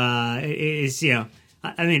era. You know,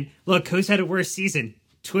 I mean, look, who's had a worse season,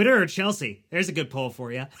 Twitter or Chelsea? There's a good poll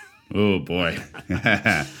for you. Oh, boy.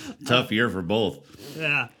 Tough year for both.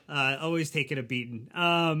 Yeah, always taking a beating.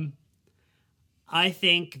 I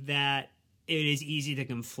think that it is easy to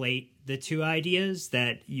conflate the two ideas,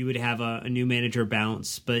 that you would have a new manager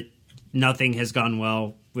bounce, but nothing has gone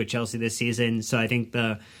well with Chelsea this season. So I think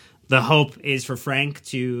the hope is for Frank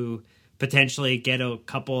to potentially get a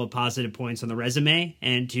couple of positive points on the resume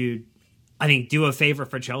and to, I think, do a favor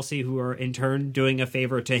for Chelsea, who are in turn doing a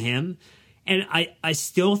favor to him. And I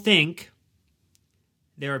still think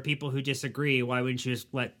there are people who disagree. Why wouldn't you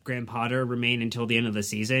just let Graham Potter remain until the end of the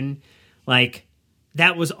season? Like,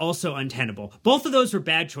 that was also untenable. Both of those were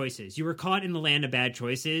bad choices. You were caught in the land of bad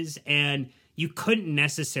choices, and you couldn't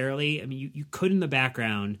necessarily, I mean, you could in the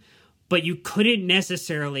background, but you couldn't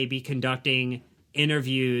necessarily be conducting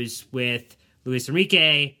interviews with Luis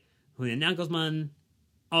Enrique, Julian Nagelsmann,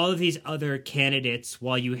 all of these other candidates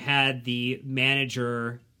while you had the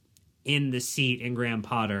manager in the seat in Graham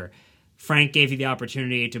Potter. Frank gave you the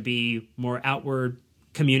opportunity to be more outward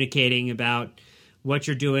communicating about what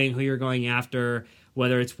you're doing, who you're going after,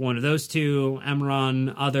 whether it's one of those two,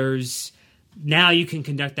 Emron, others. Now you can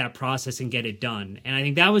conduct that process and get it done. And I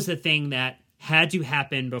think that was the thing that had to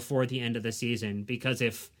happen before the end of the season, because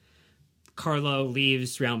if Carlo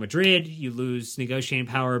leaves Real Madrid, you lose negotiating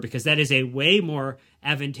power, because that is a way more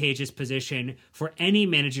advantageous position for any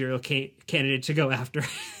managerial candidate to go after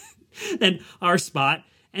than our spot.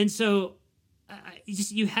 And so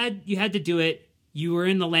you had to do it. You were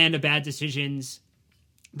in the land of bad decisions.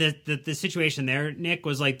 the situation there, Nick,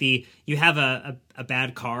 was like you have a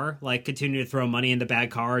bad car, like continue to throw money in the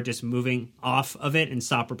bad car, just moving off of it and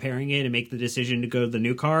stop repairing it and make the decision to go to the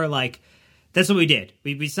new car. Like, that's what we did.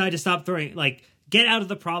 We decided to stop throwing, like, get out of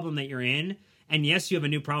the problem that you're in. And yes, you have a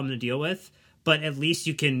new problem to deal with, but at least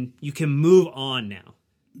you can move on now.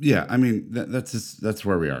 Yeah, I mean, that's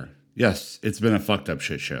where we are. Yes, it's been a fucked up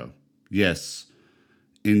shit show. Yes,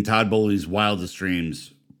 in Todd Bowley's wildest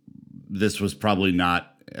dreams, this was probably not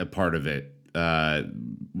a part of it,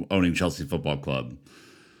 owning Chelsea Football Club.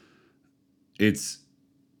 It's,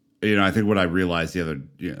 I think what I realized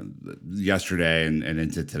yesterday and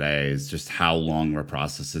into today is just how long of a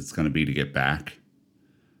process it's going to be to get back.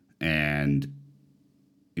 And,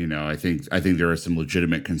 I think there are some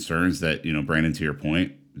legitimate concerns that, Brandon, to your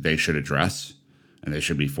point, they should address and they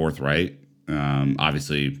should be forthright.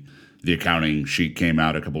 Obviously, the accounting sheet came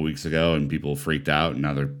out a couple weeks ago and people freaked out, and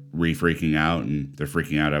now they're re-freaking out, and they're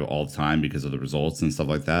freaking out all the time because of the results and stuff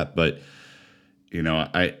like that. But,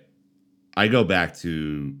 I go back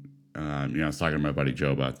to, I was talking to my buddy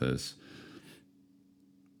Joe about this.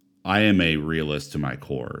 I am a realist to my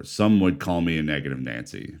core. Some would call me a negative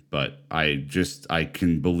Nancy, but I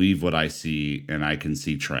can believe what I see, and I can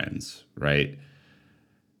see trends, right?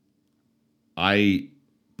 I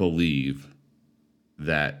believe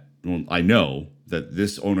that, I know that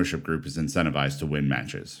this ownership group is incentivized to win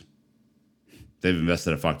matches. They've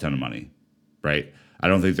invested a fuck ton of money, right? I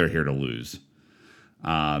don't think they're here to lose.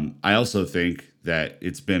 I also think that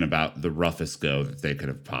it's been about the roughest go that they could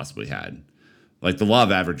have possibly had. Like, the law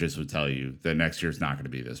of averages would tell you that next year's not going to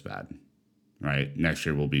be this bad, right? Next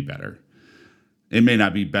year will be better. It may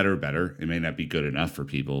not be better. It may not be good enough for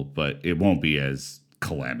people, but it won't be as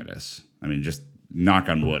calamitous. I mean, just knock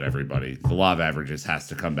on wood, everybody. The law of averages has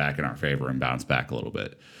to come back in our favor and bounce back a little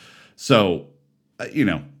bit. So,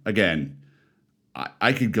 again,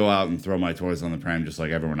 I could go out and throw my toys on the pram just like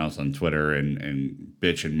everyone else on Twitter and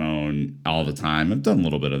bitch and moan all the time. I've done a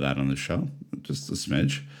little bit of that on the show, just a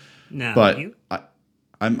smidge. No, but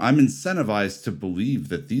I'm incentivized to believe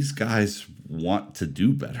that these guys want to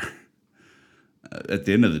do better. At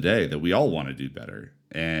the end of the day, that we all want to do better,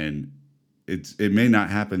 and it may not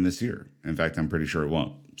happen this year. In fact, I'm pretty sure it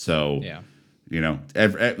won't. So, yeah.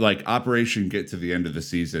 Like Operation Get to the end of the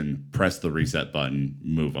season, press the reset button,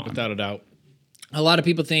 move on. Without a doubt. A lot of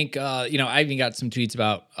people think, I even got some tweets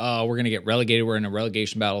about, we're going to get relegated. We're in a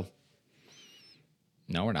relegation battle.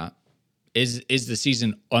 No, we're not. Is the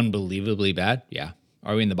season unbelievably bad? Yeah.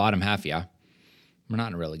 Are we in the bottom half? Yeah. We're not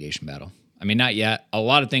in a relegation battle. I mean, not yet. A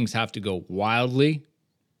lot of things have to go wildly,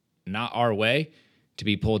 not our way, to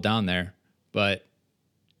be pulled down there. But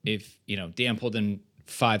if, Dan pulled in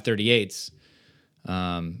 538s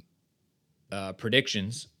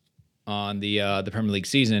predictions on the Premier League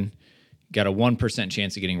season, got a 1%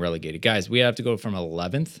 chance of getting relegated. Guys, we have to go from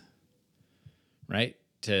 11th, right,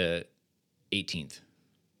 to 18th.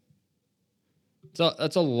 So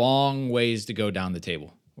that's a long ways to go down the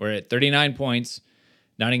table. We're at 39 points.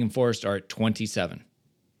 Nottingham Forest are at 27.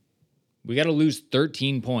 We got to lose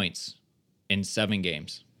 13 points in 7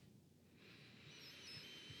 games.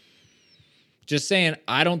 Just saying,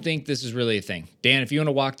 I don't think this is really a thing. Dan, if you want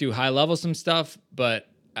to walk through high level some stuff, but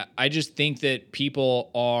I just think that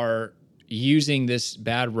people are using this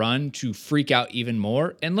bad run to freak out even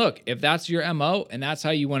more. And look, if that's your MO and that's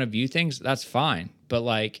how you want to view things, that's fine. But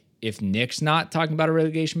like, if Nick's not talking about a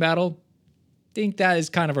relegation battle, I think that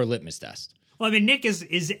is kind of our litmus test. Well, I mean, Nick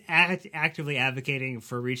is actively advocating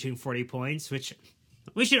for reaching 40 points, which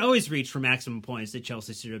we should always reach for maximum points that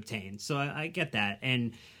Chelsea should obtain. So I get that.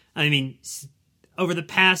 And I mean, over the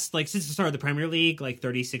past, like since the start of the Premier League, like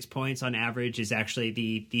 36 points on average is actually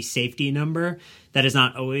the safety number. That has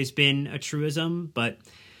not always been a truism, but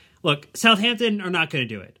look, Southampton are not going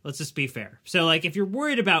to do it. Let's just be fair. So, like, if you're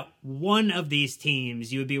worried about one of these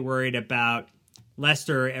teams, you would be worried about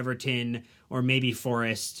Leicester, Everton, or maybe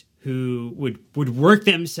Forest, who would work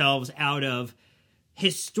themselves out of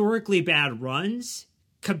historically bad runs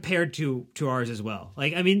compared to ours as well.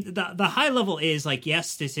 Like, I mean, the high level is, like,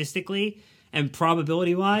 yes, statistically and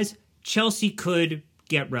probability-wise, Chelsea could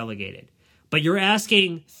get relegated. But you're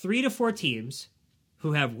asking 3 to 4 teams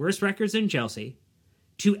who have worse records than Chelsea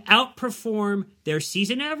to outperform their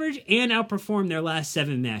season average and outperform their last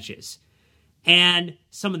 7 matches. And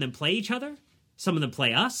some of them play each other. Some of them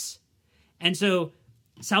play us. And so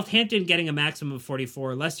Southampton getting a maximum of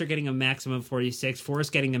 44, Leicester getting a maximum of 46,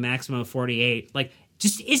 Forest getting a maximum of 48, like,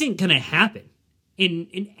 just isn't going to happen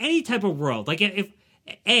in any type of world. Like, if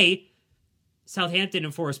Southampton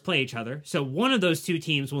and Forest play each other, so one of those 2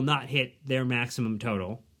 teams will not hit their maximum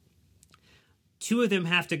total. 2 of them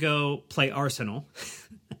have to go play Arsenal.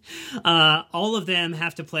 All of them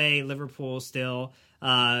have to play Liverpool still.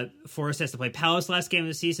 Forest has to play Palace last game of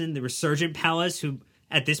the season. The resurgent Palace, who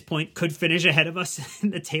at this point could finish ahead of us in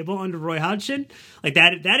the table under Roy Hodgson. Like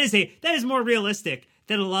that is more realistic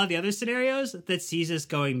than a lot of the other scenarios that sees us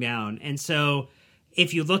going down. And so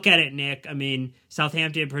if you look at it, Nick, I mean,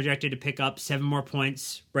 Southampton projected to pick up 7 more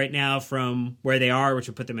points right now from where they are, which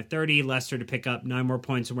would put them at 30. Leicester to pick up 9 more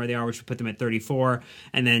points from where they are, which would put them at 34.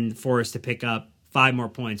 And then Forest to pick up 5 more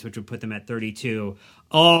points, which would put them at 32,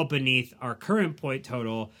 all beneath our current point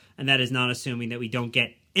total. And that is not assuming that we don't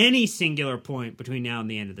get any singular point between now and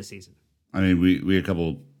the end of the season. I mean, we a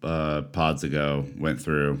couple pods ago went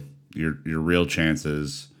through your real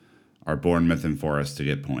chances are Bournemouth and Forest to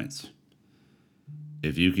get points.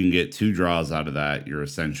 If you can get 2 draws out of that, you're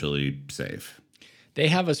essentially safe. They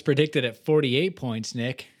have us predicted at 48 points,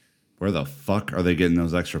 Nick. Where the fuck are they getting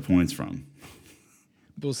those extra points from?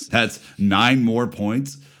 That's 9 more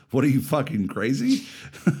points? What are you, fucking crazy?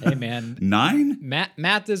 Hey, man. 9?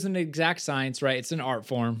 Math isn't exact science, right? It's an art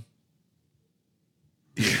form.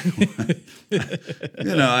 I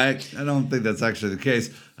don't think that's actually the case.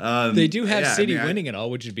 They do have City winning it all,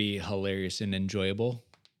 which would be hilarious and enjoyable.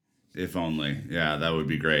 If only. Yeah, that would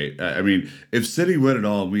be great. I mean, if City win it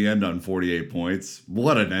all and we end on 48 points,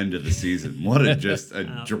 what an end of the season. What a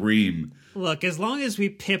dream. Look, as long as we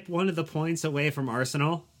pip one of the points away from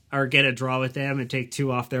Arsenal or get a draw with them and take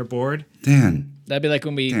 2 off their board. Dan. That'd be like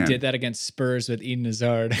when we did that against Spurs with Eden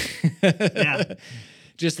Hazard. Yeah.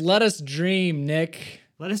 Just let us dream, Nick.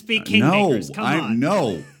 Let us be kingmakers. Come on.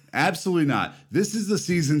 No, absolutely not. This is the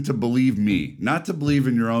season to believe me, not to believe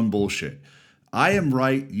in your own bullshit. I am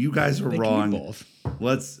right. You guys are wrong. Both.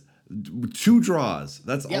 Let's 2 draws.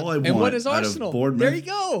 That's all I want. And what is Arsenal? There you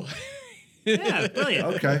go. Yeah,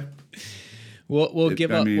 brilliant. Okay. We'll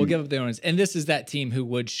give up the owners. And this is that team who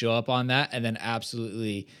would show up on that and then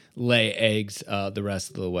absolutely lay eggs the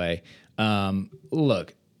rest of the way.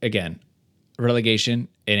 Look, again, relegation,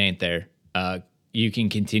 it ain't there. You can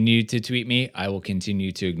continue to tweet me. I will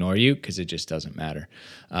continue to ignore you because it just doesn't matter.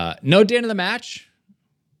 No Dan of the match.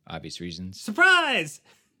 Obvious reasons. Surprise!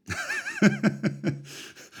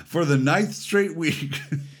 For the 9th straight week.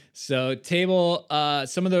 So table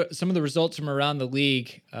some of the results from around the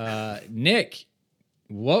league. Nick,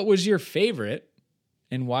 what was your favorite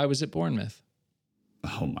and why was it Bournemouth?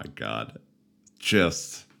 Oh my God.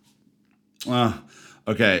 Just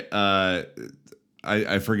okay.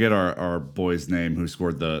 I forget our boy's name who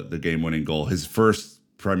scored the game-winning goal. His first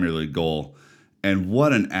Premier League goal. And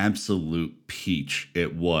what an absolute peach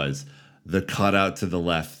it was. The cut out to the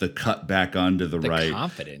left, the cut back onto the right. The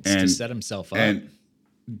confidence to set himself up. And,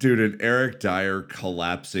 dude, and Eric Dyer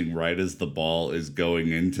collapsing right as the ball is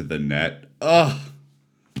going into the net. What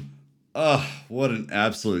an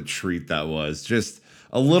absolute treat that was. Just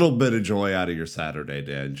a little bit of joy out of your Saturday,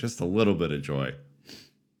 Dan. Just a little bit of joy.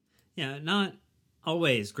 Yeah, not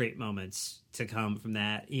always great moments to come from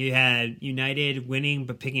that. You had United winning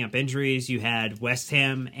but picking up injuries. You had West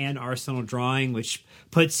Ham and Arsenal drawing, which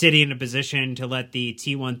put City in a position to let the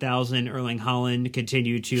T1000 Erling Haaland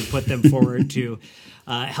continue to put them forward to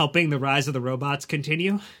helping the rise of the robots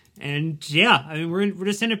continue. And yeah, I mean, we're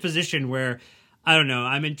just in a position where, I don't know,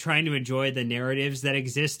 I'm trying to enjoy the narratives that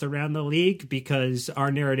exist around the league because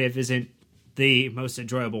our narrative isn't the most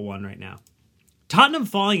enjoyable one right now. Tottenham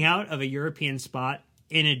falling out of a European spot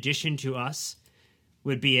in addition to us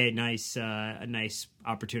would be a nice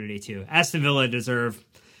opportunity too. Aston Villa deserve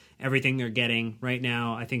everything they're getting right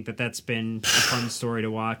now. I think that's been a fun story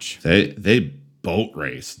to watch. They boat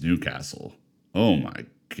raced Newcastle. Oh my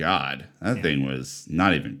God. That thing was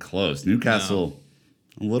not even close. Newcastle,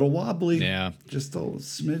 a little wobbly. Yeah. Just a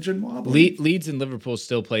smidgen wobbly. Leeds and Liverpool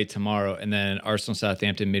still play tomorrow, and then Arsenal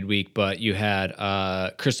Southampton midweek. But you had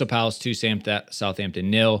Crystal Palace 2,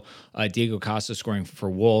 Southampton 0. Diego Costa scoring for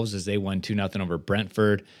Wolves as they won 2-0 over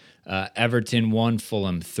Brentford. Everton 1,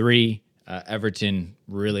 Fulham 3. Everton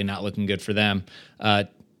really not looking good for them.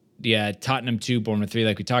 Tottenham 2, Bournemouth 3,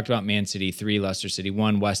 like we talked about. Man City 3, Leicester City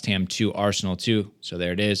 1, West Ham 2, Arsenal 2. So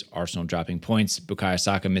there it is. Arsenal dropping points. Bukayo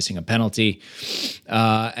Saka missing a penalty.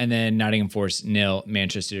 And then Nottingham Forest 0,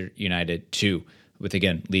 Manchester United 2, with,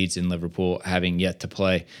 again, Leeds and Liverpool having yet to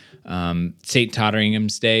play. St.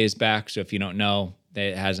 Tottenham's Day is back. So if you don't know,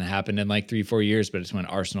 it hasn't happened in like 3-4 years, but it's when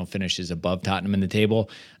Arsenal finishes above Tottenham in the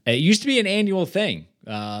table. It used to be an annual thing.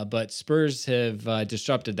 But Spurs have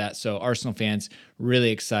disrupted that, so Arsenal fans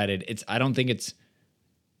really excited. I think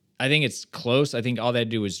it's close. I think all they had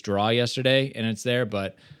to do was draw yesterday, and it's there.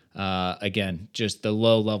 But Again, just the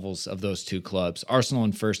low levels of those two clubs. Arsenal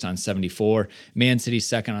in first on 74, Man City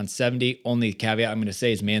second on 70. Only caveat I'm going to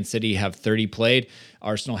say is Man City have 30 played,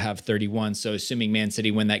 Arsenal have 31. So assuming Man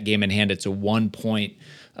City win that game in hand, it's a 1 point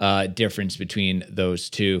difference between those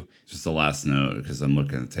two. Just a last note, because I'm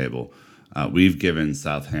looking at the table. We've given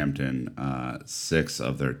Southampton 6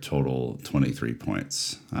 of their total 23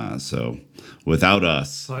 points. So without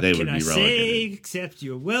us, they would be relegated. Say, except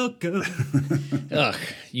you're welcome.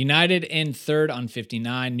 United in third on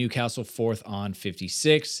 59, Newcastle fourth on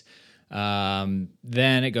 56. Then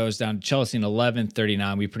it goes down to Chelsea in 11th,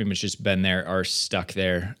 39. We've pretty much just been there, are stuck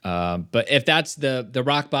there. But if that's the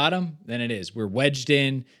rock bottom, then it is. We're wedged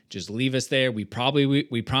in. Just leave us there. We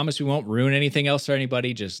promise we won't ruin anything else for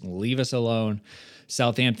anybody. Just leave us alone.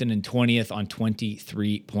 Southampton in 20th on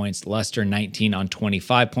 23 points. Leicester 19 on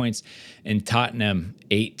 25 points. And Tottenham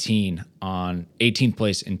 18th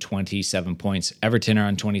place in 27 points. Everton are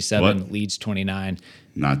on 27. What? Leeds 29.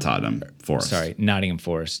 Not Tottenham. Forest. Sorry, Nottingham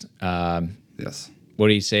Forest. Yes. What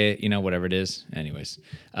do you say? Whatever it is. Anyways,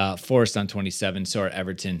 Forest on 27. So are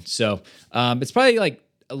Everton. So it's probably like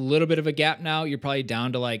a little bit of a gap now. You're probably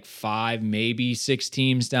down to like 5, maybe 6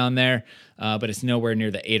 teams down there, but it's nowhere near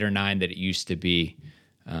the 8 or 9 that it used to be.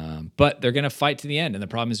 But they're going to fight to the end. And the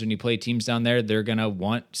problem is when you play teams down there, they're going to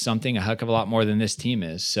want something a heck of a lot more than this team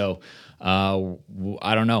is. So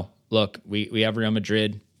I don't know. Look, we have Real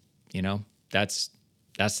Madrid. That's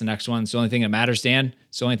the next one. It's the only thing that matters, Dan.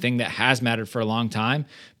 It's the only thing that has mattered for a long time.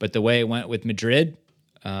 But the way it went with Madrid,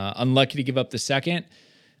 unlucky to give up the second.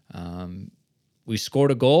 We scored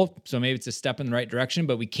a goal, so maybe it's a step in the right direction,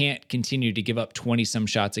 but we can't continue to give up 20-some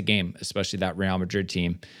shots a game, especially that Real Madrid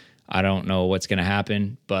team. I don't know what's going to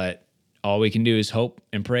happen, but all we can do is hope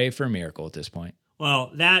and pray for a miracle at this point. Well,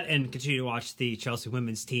 that and continue to watch the Chelsea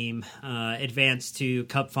women's team advance to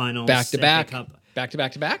cup finals. Back-to-back? FA Cup.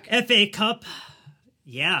 Back-to-back-to-back? FA Cup.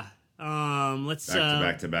 Yeah. Let's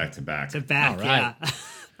Back to back. All right.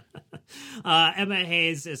 Yeah. Emma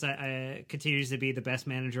Hayes continues to be the best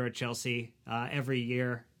manager at Chelsea every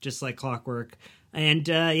year, just like clockwork. And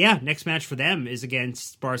next match for them is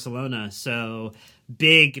against Barcelona. So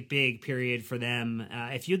big period for them.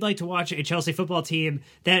 If you'd like to watch a Chelsea football team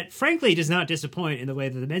that frankly does not disappoint in the way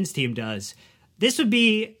that the men's team does, this would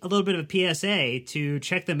be a little bit of a PSA to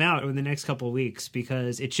check them out in the next couple of weeks,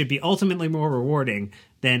 because it should be ultimately more rewarding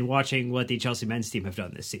than watching what the Chelsea men's team have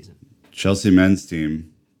done this season. Chelsea men's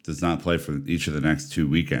team does not play for each of the next 2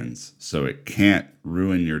 weekends, so it can't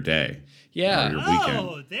ruin your day. Yeah. Or your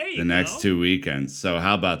weekend. There you the go. next 2 weekends. So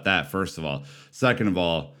how about that, first of all? Second of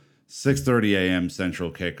all, 6:30 a.m.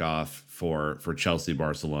 Central kickoff for Chelsea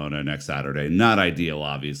Barcelona next Saturday. Not ideal,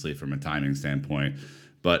 obviously, from a timing standpoint,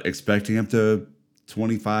 but expecting up to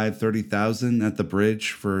 25,000, 30,000 at the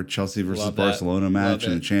bridge for Chelsea versus Barcelona match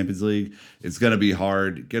in the Champions League. It's going to be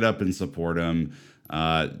hard. Get up and support them.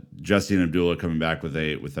 Justine Abdullah coming back with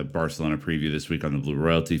a Barcelona preview this week on the Blue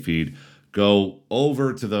Royalty feed. Go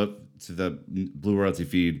over to the Blue Royalty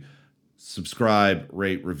feed, subscribe,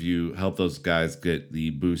 rate, review, help those guys get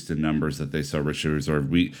the boost in numbers that they so richly deserve.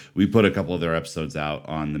 We put a couple of their episodes out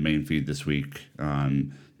on the main feed this week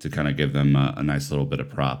to kind of give them a nice little bit of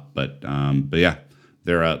prop. But yeah.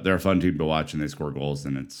 They're a fun team to watch, and they score goals,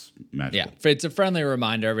 and it's magical. Yeah, it's a friendly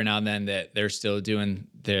reminder every now and then that they're still doing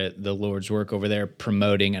the Lord's work over there,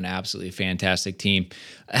 promoting an absolutely fantastic team.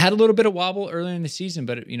 Had a little bit of wobble earlier in the season,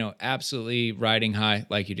 but absolutely riding high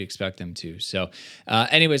like you'd expect them to. So,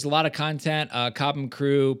 anyways, a lot of content. Cobham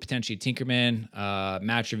Crew, potentially Tinkerman,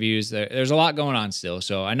 match reviews. There's a lot going on still.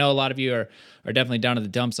 So I know a lot of you are definitely down to the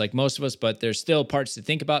dumps like most of us, but there's still parts to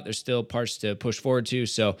think about. There's still parts to push forward to.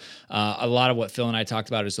 So a lot of what Phil and I talked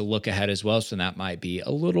about is a look ahead as well. So that might be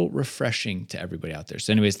a little refreshing to everybody out there.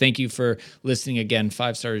 So anyways, thank you for listening again.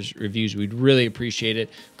 5-star reviews. We'd really appreciate it.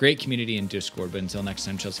 Great community in Discord. But until next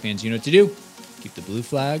time, Chelsea fans, you know what to do. Keep the blue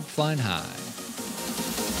flag flying high.